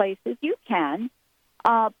other places? You can,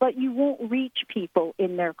 but you won't reach people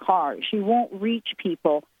in their cars. You won't reach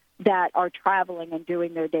people that are traveling and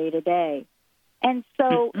doing their day-to-day. And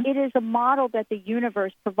so it is a model that the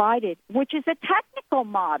universe provided, which is a technical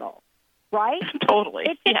model, right? Totally.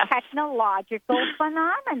 It's a technological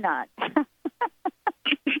phenomenon.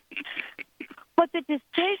 But the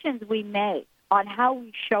decisions we make on how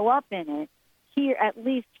we show up in it, here, at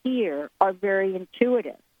least here, are very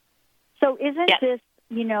intuitive. So isn't this,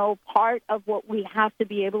 part of what we have to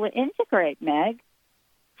be able to integrate, Meg?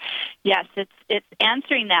 Yes, it's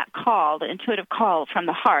answering that call, the intuitive call from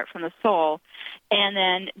the heart, from the soul, and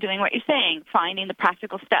then doing what you're saying, finding the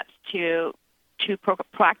practical steps to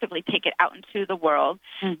proactively take it out into the world.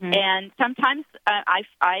 And sometimes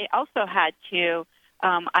I also had to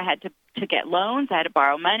to get loans. I had to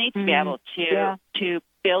borrow money to be able to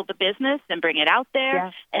build the business and bring it out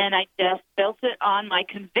there. And I just built it on my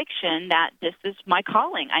conviction that this is my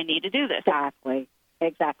calling. I need to do this.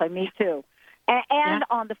 Exactly. Me too. And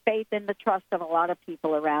on the faith and the trust of a lot of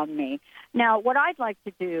people around me. Now, what I'd like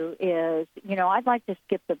to do is, I'd like to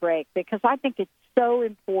skip the break because I think it's so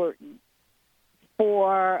important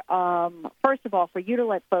for, first of all, for you to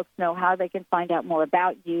let folks know how they can find out more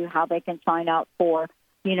about you, how they can sign up for,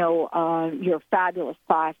 your fabulous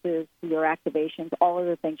classes, your activations, all of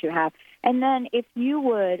the things you have. And then if you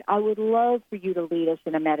would, I would love for you to lead us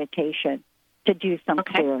in a meditation to do some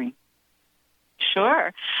clearing.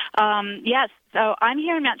 Sure. Yes. So I'm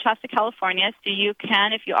here in Mount Shasta, California. So you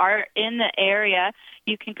can, if you are in the area,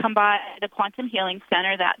 you can come by the Quantum Healing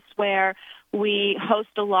Center. That's where we host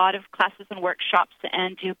a lot of classes and workshops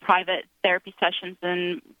and do private therapy sessions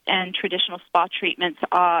and traditional spa treatments.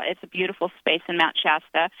 It's a beautiful space in Mount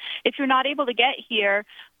Shasta. If you're not able to get here,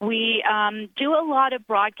 we do a lot of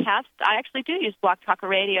broadcasts. I actually do use Blog Talk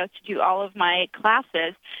Radio to do all of my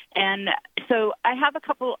classes. And so I have a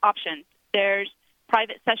couple options. There's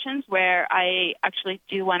private sessions where I actually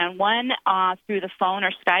do one-on-one through the phone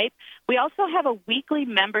or Skype. We also have a weekly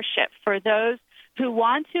membership for those who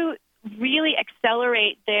want to really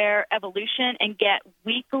accelerate their evolution and get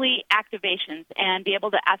weekly activations and be able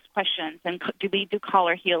to ask questions and we do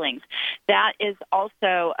caller healings. That is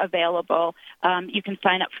also available. You can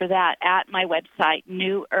sign up for that at my website,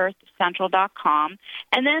 newearthcentral.com.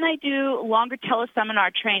 And then I do longer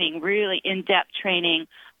teleseminar training, really in-depth training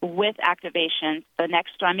with activations. The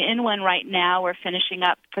next, I'm in one right now. We're finishing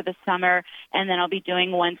up for the summer, and then I'll be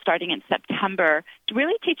doing one starting in September,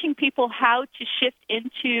 really teaching people how to shift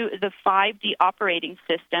into the 5D operating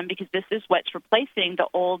system, because this is what's replacing the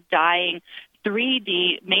old dying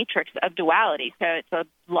 3D matrix of duality. So it's a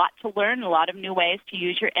lot to learn, a lot of new ways to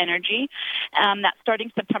use your energy. That's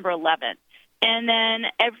starting September 11th. And then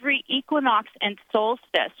every equinox and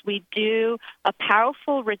solstice, we do a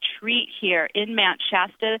powerful retreat here in Mount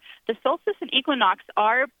Shasta. The solstice and equinox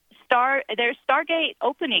are there's stargate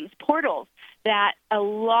openings, portals, that a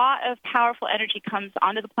lot of powerful energy comes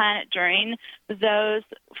onto the planet during those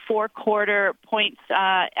 4 quarter points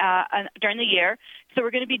during the year. So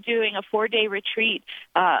we're going to be doing a 4-day retreat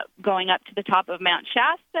going up to the top of Mount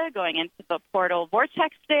Shasta, going into the portal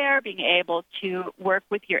vortex there, being able to work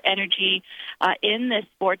with your energy in this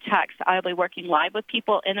vortex. I'll be working live with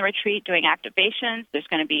people in the retreat, doing activations. There's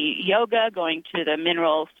going to be yoga, going to the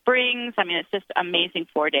mineral springs. I mean, it's just amazing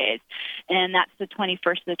 4 days. And that's the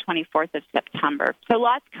 21st to the 24th of September. So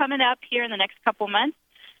lots coming up here in the next couple months.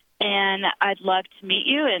 And I'd love to meet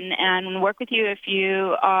you and work with you if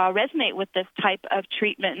you resonate with this type of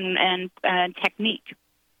treatment and technique.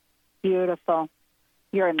 Beautiful.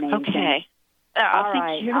 You're amazing. Okay. All thank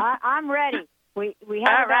right. you. I'm ready. We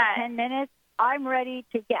have All about right. 10 minutes. I'm ready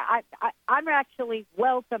to get. I'm actually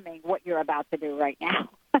welcoming what you're about to do right now.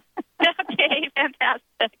 Okay,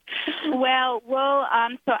 fantastic. Well,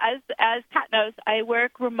 so as Pat knows, I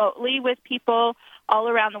work remotely with people all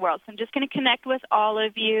around the world. So I'm just going to connect with all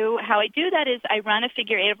of you. How I do that is I run a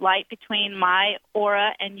figure 8 of light between my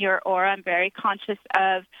aura and your aura. I'm very conscious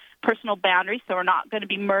of personal boundaries, so we're not going to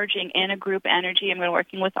be merging in a group energy. I'm going to be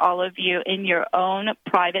working with all of you in your own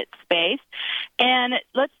private space. And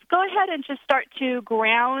let's go ahead and just start to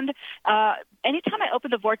ground. Anytime I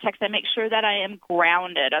open the vortex, I make sure that I am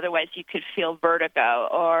grounded. Otherwise, you could feel vertigo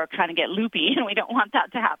or kind of get loopy, and we don't want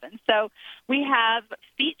that to happen. So we have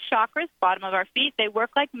feet chakras, bottom of our feet. They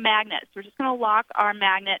work like magnets. We're just going to lock our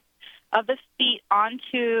magnets of the feet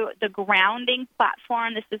onto the grounding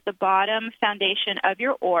platform. This is the bottom foundation of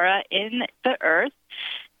your aura in the earth.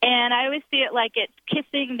 And I always see it like it's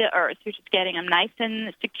kissing the earth. You're just getting them nice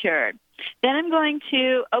and secured. Then I'm going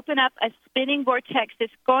to open up a spinning vortex.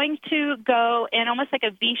 It's going to go in almost like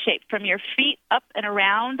a V shape from your feet up and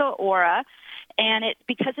around the aura. And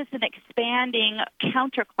because it's an expanding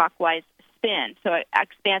counterclockwise spin, so it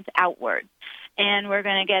expands outward. And we're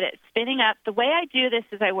going to get it spinning up. The way I do this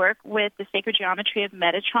is I work with the sacred geometry of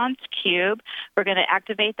Metatron's cube. We're going to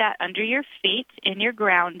activate that under your feet in your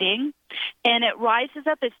grounding. And it rises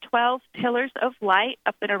up as 12 pillars of light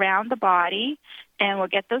up and around the body. And we'll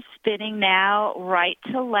get those spinning now right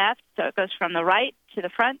to left. So it goes from the right to the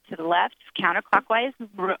front to the left, counterclockwise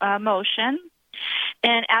motion.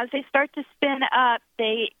 And as they start to spin up,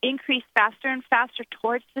 they increase faster and faster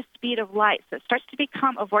towards the speed of light. So it starts to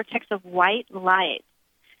become a vortex of white light.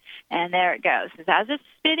 And there it goes. As it's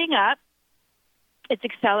spinning up, it's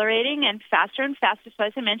accelerating and faster. So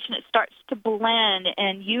as I mentioned, it starts to blend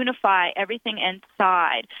and unify everything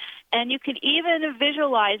inside. And you can even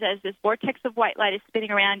visualize as this vortex of white light is spinning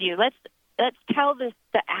around you. Let's tell the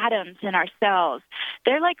atoms in our cells.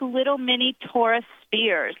 They're like little mini torus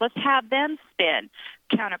spheres. Let's have them spin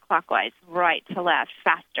counterclockwise, right to left,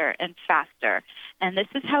 faster and faster. And this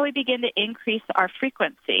is how we begin to increase our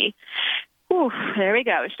frequency. Whew, there we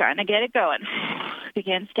go. We're starting to get it going.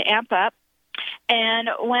 Begins to amp up. And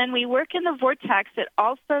when we work in the vortex, it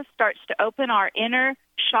also starts to open our inner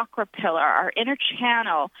chakra pillar, our inner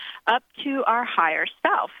channel, up to our higher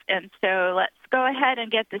self. And so let's go ahead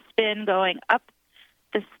and get the spin going up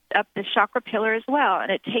the chakra pillar as well.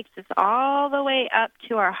 And it takes us all the way up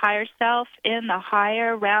to our higher self in the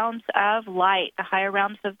higher realms of light, the higher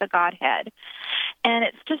realms of the Godhead. And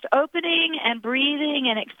it's just opening and breathing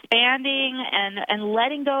and expanding and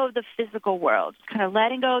letting go of the physical world, kind of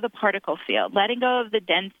letting go of the particle field, letting go of the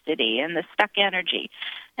density and the stuck energy,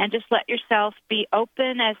 and just let yourself be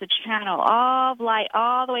open as a channel of light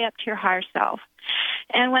all the way up to your higher self.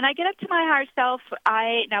 And when I get up to my higher self,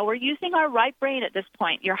 now we're using our right brain at this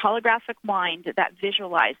point, your holographic mind that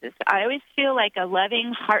visualizes. I always feel like a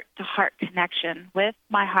loving heart-to-heart connection with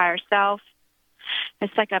my higher self.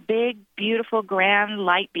 It's like a big, beautiful, grand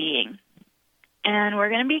light being. And we're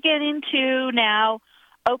going to be getting to now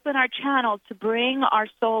open our channel to bring our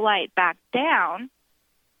soul light back down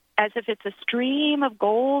as if it's a stream of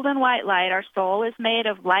gold and white light. Our soul is made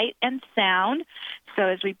of light and sound. So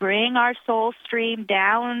as we bring our soul stream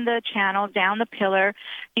down the channel, down the pillar,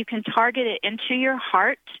 you can target it into your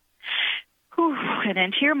heart and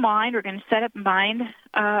into your mind. We're going to set up mind,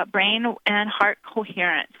 brain, and heart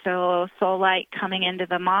coherence. So soul light coming into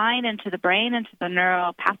the mind, into the brain, into the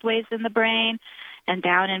neural pathways in the brain, and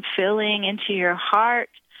down and filling into your heart.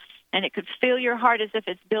 And it could fill your heart as if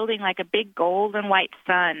it's building like a big gold and white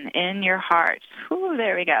sun in your heart. Ooh,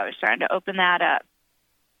 there we go. We're starting to open that up.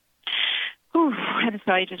 Ooh, and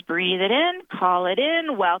so you just breathe it in, call it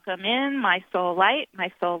in, welcome in my soul light,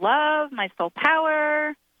 my soul love, my soul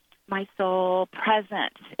power, my soul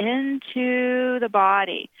presence into the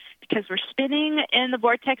body. Because we're spinning in the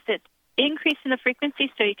vortex, it's increasing the frequency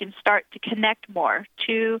so you can start to connect more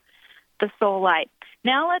to the soul light.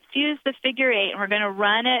 Now let's use the figure 8, and we're going to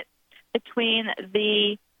run it between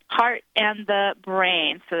the heart and the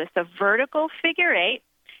brain. So it's a vertical figure 8,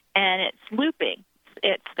 and it's looping.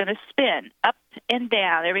 It's going to spin up and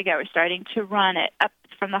down. There we go. We're starting to run it up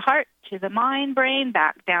from the heart to the mind, brain,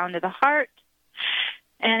 back down to the heart.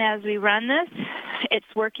 And as we run this,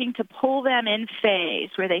 it's working to pull them in phase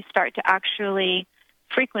where they start to actually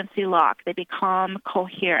frequency lock. They become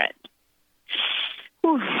coherent.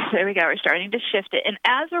 Whew, there we go. We're starting to shift it. And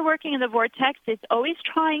as we're working in the vortex, it's always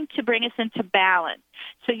trying to bring us into balance.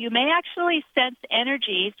 So you may actually sense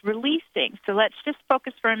energies releasing. So let's just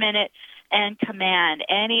focus for a minute and command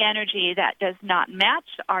any energy that does not match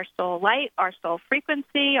our soul light, our soul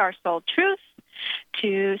frequency, our soul truth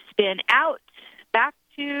to spin out back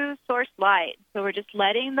to source light. So we're just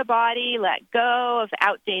letting the body let go of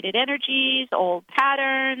outdated energies, old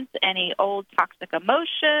patterns, any old toxic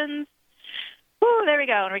emotions. Ooh, there we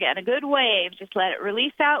go, and we're getting a good wave. Just let it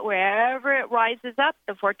release out wherever it rises up.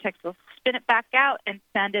 The vortex will spin it back out and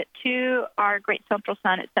send it to our great central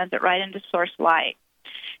sun. It sends it right into source light.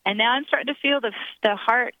 And now I'm starting to feel the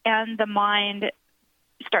heart and the mind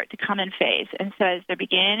start to come in phase. And so as they're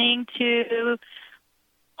beginning to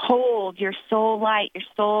hold your soul light, your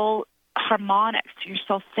soul harmonics, your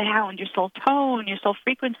soul sound, your soul tone, your soul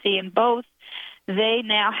frequency, and both, they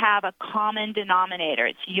now have a common denominator.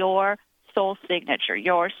 It's your soul signature,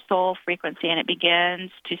 your soul frequency, and it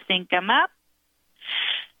begins to sync them up,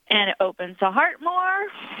 and it opens the heart more,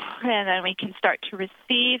 and then we can start to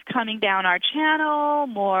receive coming down our channel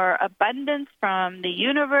more abundance from the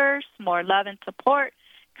universe, more love and support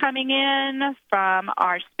coming in from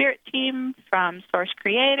our spirit team, from Source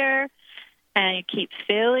Creator, and you keep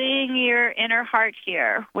filling your inner heart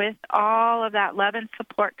here with all of that love and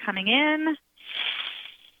support coming in.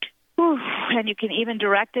 And you can even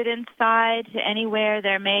direct it inside to anywhere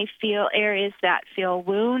there may feel areas that feel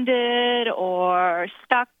wounded or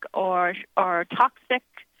stuck or toxic.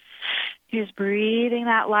 Just breathing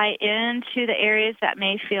that light into the areas that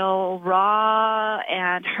may feel raw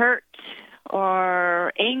and hurt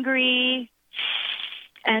or angry.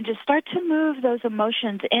 And just start to move those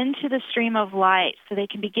emotions into the stream of light so they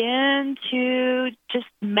can begin to just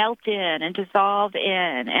melt in and dissolve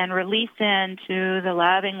in and release into the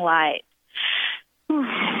loving light.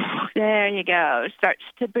 There you go. Starts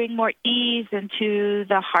to bring more ease into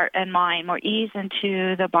the heart and mind, more ease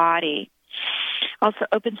into the body. Also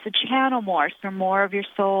opens the channel more so more of your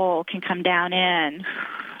soul can come down in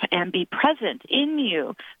and be present in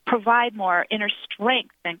you, provide more inner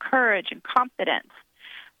strength and courage and confidence.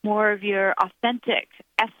 More of your authentic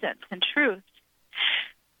essence and truth.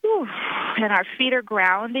 Whew. And our feet are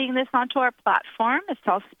grounding this onto our platform. It's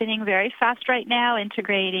all spinning very fast right now,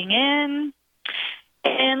 integrating in.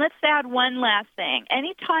 And let's add one last thing.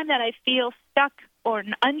 Anytime that I feel stuck or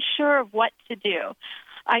unsure of what to do,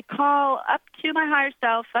 I call up to my higher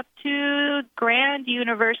self, up to grand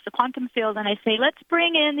universe, the quantum field, and I say, let's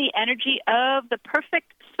bring in the energy of the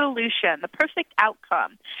perfect solution, the perfect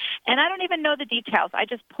outcome. And I don't even know the details. I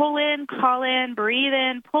just pull in, call in, breathe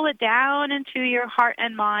in, pull it down into your heart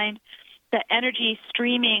and mind, the energy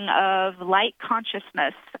streaming of light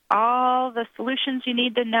consciousness, all the solutions you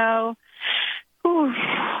need to know,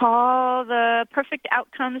 all the perfect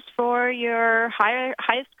outcomes for your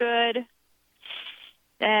highest good.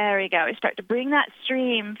 There we go. We start to bring that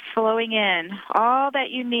stream flowing in, all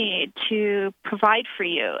that you need to provide for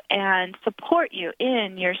you and support you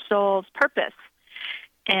in your soul's purpose.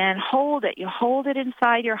 And hold it. You hold it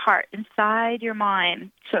inside your heart, inside your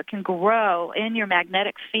mind, so it can grow in your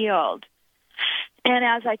magnetic field. And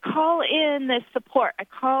as I call in this support, I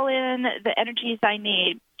call in the energies I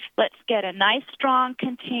need. Let's get a nice, strong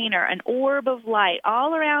container, an orb of light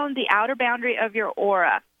all around the outer boundary of your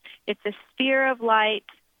aura. It's a sphere of light,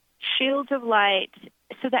 shields of light,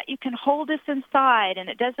 so that you can hold this inside and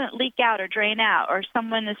it doesn't leak out or drain out or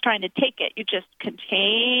someone is trying to take it. You just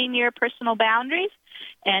contain your personal boundaries,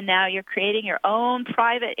 and now you're creating your own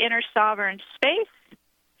private inner sovereign space.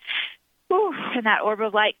 And that orb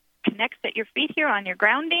of light connects at your feet here on your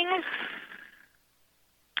grounding.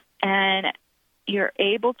 And you're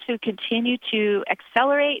able to continue to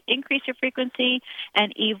accelerate, increase your frequency,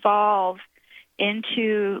 and evolve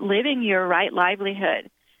into living your right livelihood.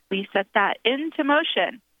 We set that into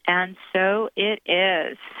motion, and so it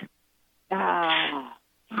is.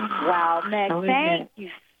 Wow, Meg, thank you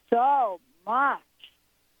so much.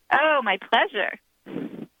 Oh, my pleasure.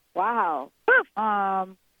 Wow.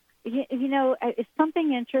 You know,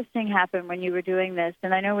 something interesting happened when you were doing this,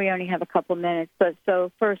 and I know we only have a couple minutes, but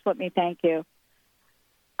so first let me thank you.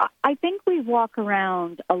 I think we walk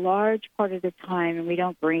around a large part of the time and we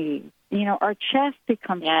don't breathe. You know, our chest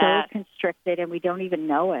becomes so constricted and we don't even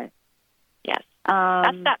know it. Yes.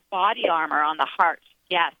 That's that body armor on the heart.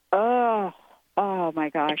 Yes. Oh my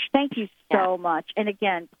gosh. Thank you so much. And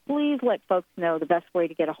again, please let folks know the best way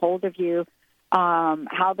to get a hold of you,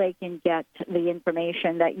 how they can get the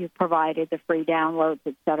information that you've provided, the free downloads,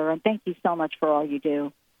 et cetera. And thank you so much for all you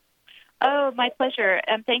do. Oh, my pleasure.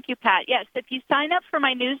 And thank you, Pat. Yes, if you sign up for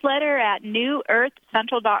my newsletter at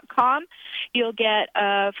newearthcentral.com, you'll get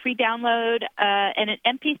a free download and an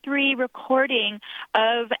MP3 recording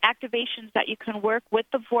of activations that you can work with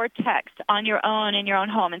the Vortex on your own in your own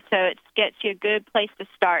home. And so it gets you a good place to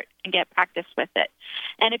start and get practice with it.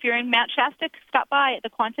 And if you're in Mount Shasta, stop by at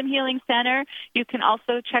the Quantum Healing Center. You can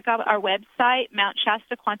also check out our website,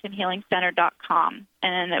 MountShastaQuantumHealingCenter.com.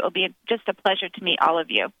 And it will be just a pleasure to meet all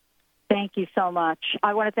of you. Thank you so much.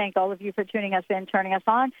 I want to thank all of you for tuning us in, turning us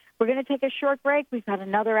on. We're going to take a short break. We've got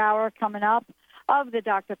another hour coming up of the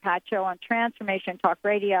Dr. Pat Show on Transformation Talk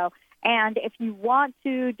Radio. And if you want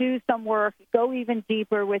to do some work, go even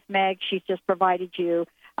deeper with Meg. She's just provided you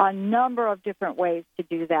a number of different ways to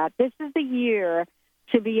do that. This is the year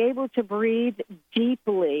to be able to breathe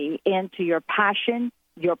deeply into your passion,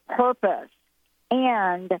 your purpose,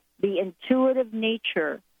 and the intuitive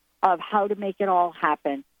nature of how to make it all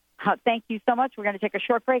happen. Thank you so much. We're going to take a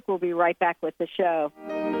short break. We'll be right back with the show.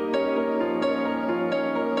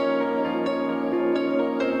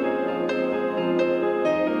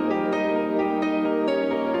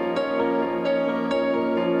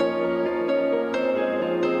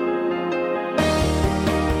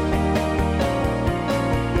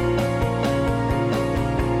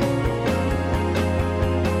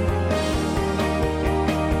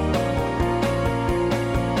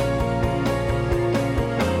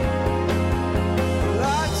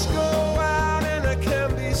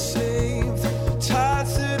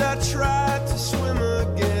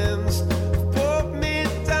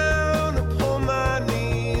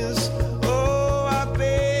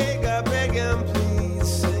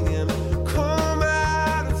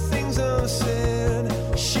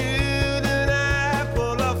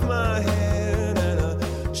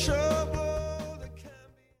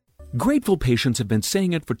 Grateful patients have been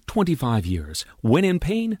saying it for 25 years. When in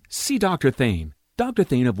pain, see Dr. Thane. Dr.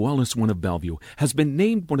 Thane of Wellness One of Bellevue has been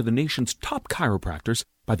named one of the nation's top chiropractors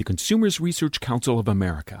by the Consumers Research Council of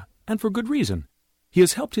America, and for good reason. He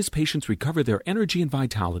has helped his patients recover their energy and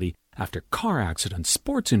vitality after car accidents,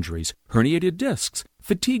 sports injuries, herniated discs,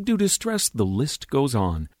 fatigue due to stress, the list goes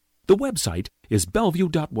on. The website is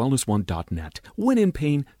bellevue.wellness1.net. When in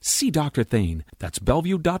pain, see Dr. Thane. That's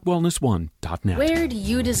bellevue.wellness1.net. Where do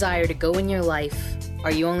you desire to go in your life?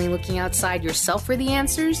 Are you only looking outside yourself for the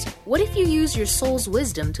answers? What if you use your soul's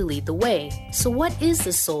wisdom to lead the way? So what is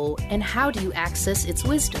the soul, and how do you access its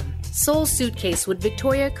wisdom? Soul Suitcase with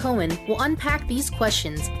Victoria Cohen will unpack these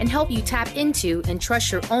questions and help you tap into and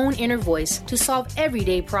trust your own inner voice to solve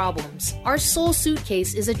everyday problems. Our Soul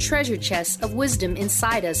Suitcase is a treasure chest of wisdom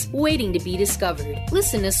inside us waiting to be discovered.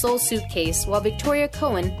 Listen to Soul Suitcase while Victoria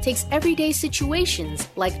Cohen takes everyday situations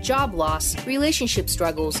like job loss, relationship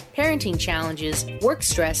struggles, parenting challenges, work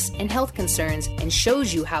stress, and health concerns and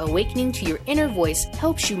shows you how awakening to your inner voice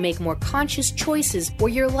helps you make more conscious choices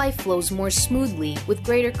where your life flows more smoothly with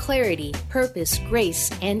greater clarity, purpose,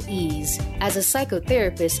 grace, and ease. As a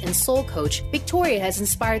psychotherapist and soul coach, Victoria has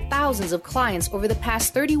inspired thousands of clients over the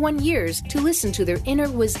past 31 years to listen to their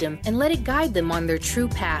inner wisdom and let it guide them on their true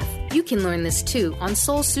path. You can learn this too on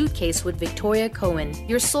Soul Suitcase with Victoria Cohen.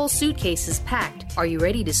 Your soul suitcase is packed. Are you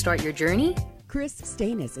ready to start your journey? Chris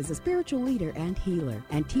Stanis is a spiritual leader and healer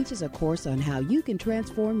and teaches a course on how you can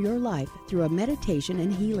transform your life through a meditation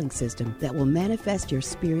and healing system that will manifest your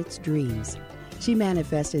spirit's dreams. She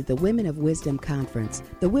manifested the Women of Wisdom Conference,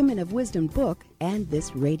 the Women of Wisdom book, and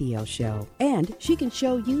this radio show. And she can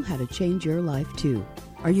show you how to change your life too.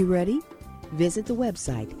 Are you ready? Visit the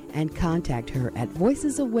website and contact her at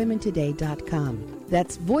voicesofwomentoday.com.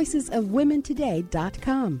 That's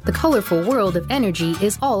voicesofwomentoday.com. The colorful world of energy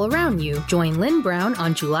is all around you. Join Lynn Brown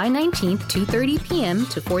on July 19th, 2:30 p.m.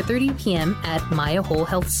 to 4:30 p.m. at Maya Whole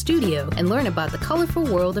Health Studio and learn about the colorful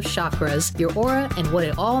world of chakras, your aura, and what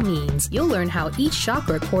it all means. You'll learn how each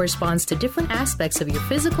chakra corresponds to different aspects of your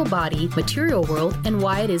physical body, material world, and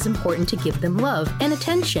why it is important to give them love and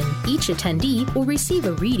attention. Each attendee will receive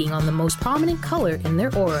a reading on the most prominent color in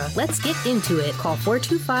their aura. Aura. Let's get into it. Call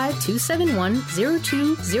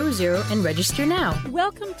 425-271-0200 and register now.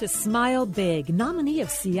 Welcome to Smile Big, nominee of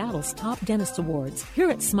Seattle's Top Dentist Awards. Here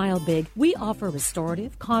at Smile Big, we offer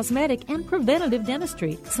restorative, cosmetic, and preventative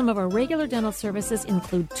dentistry. Some of our regular dental services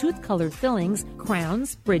include tooth-colored fillings,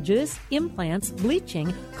 crowns, bridges, implants,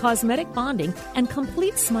 bleaching, cosmetic bonding, and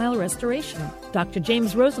complete smile restoration. Dr.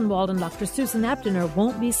 James Rosenwald and Dr. Susan Abdiner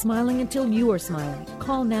won't be smiling until you are smiling.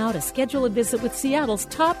 Call now to schedule a visit with Seattle's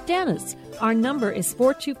top dentists. Our number is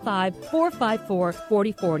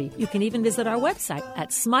 425-454-4040. You can even visit our website at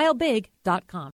smilebig.com.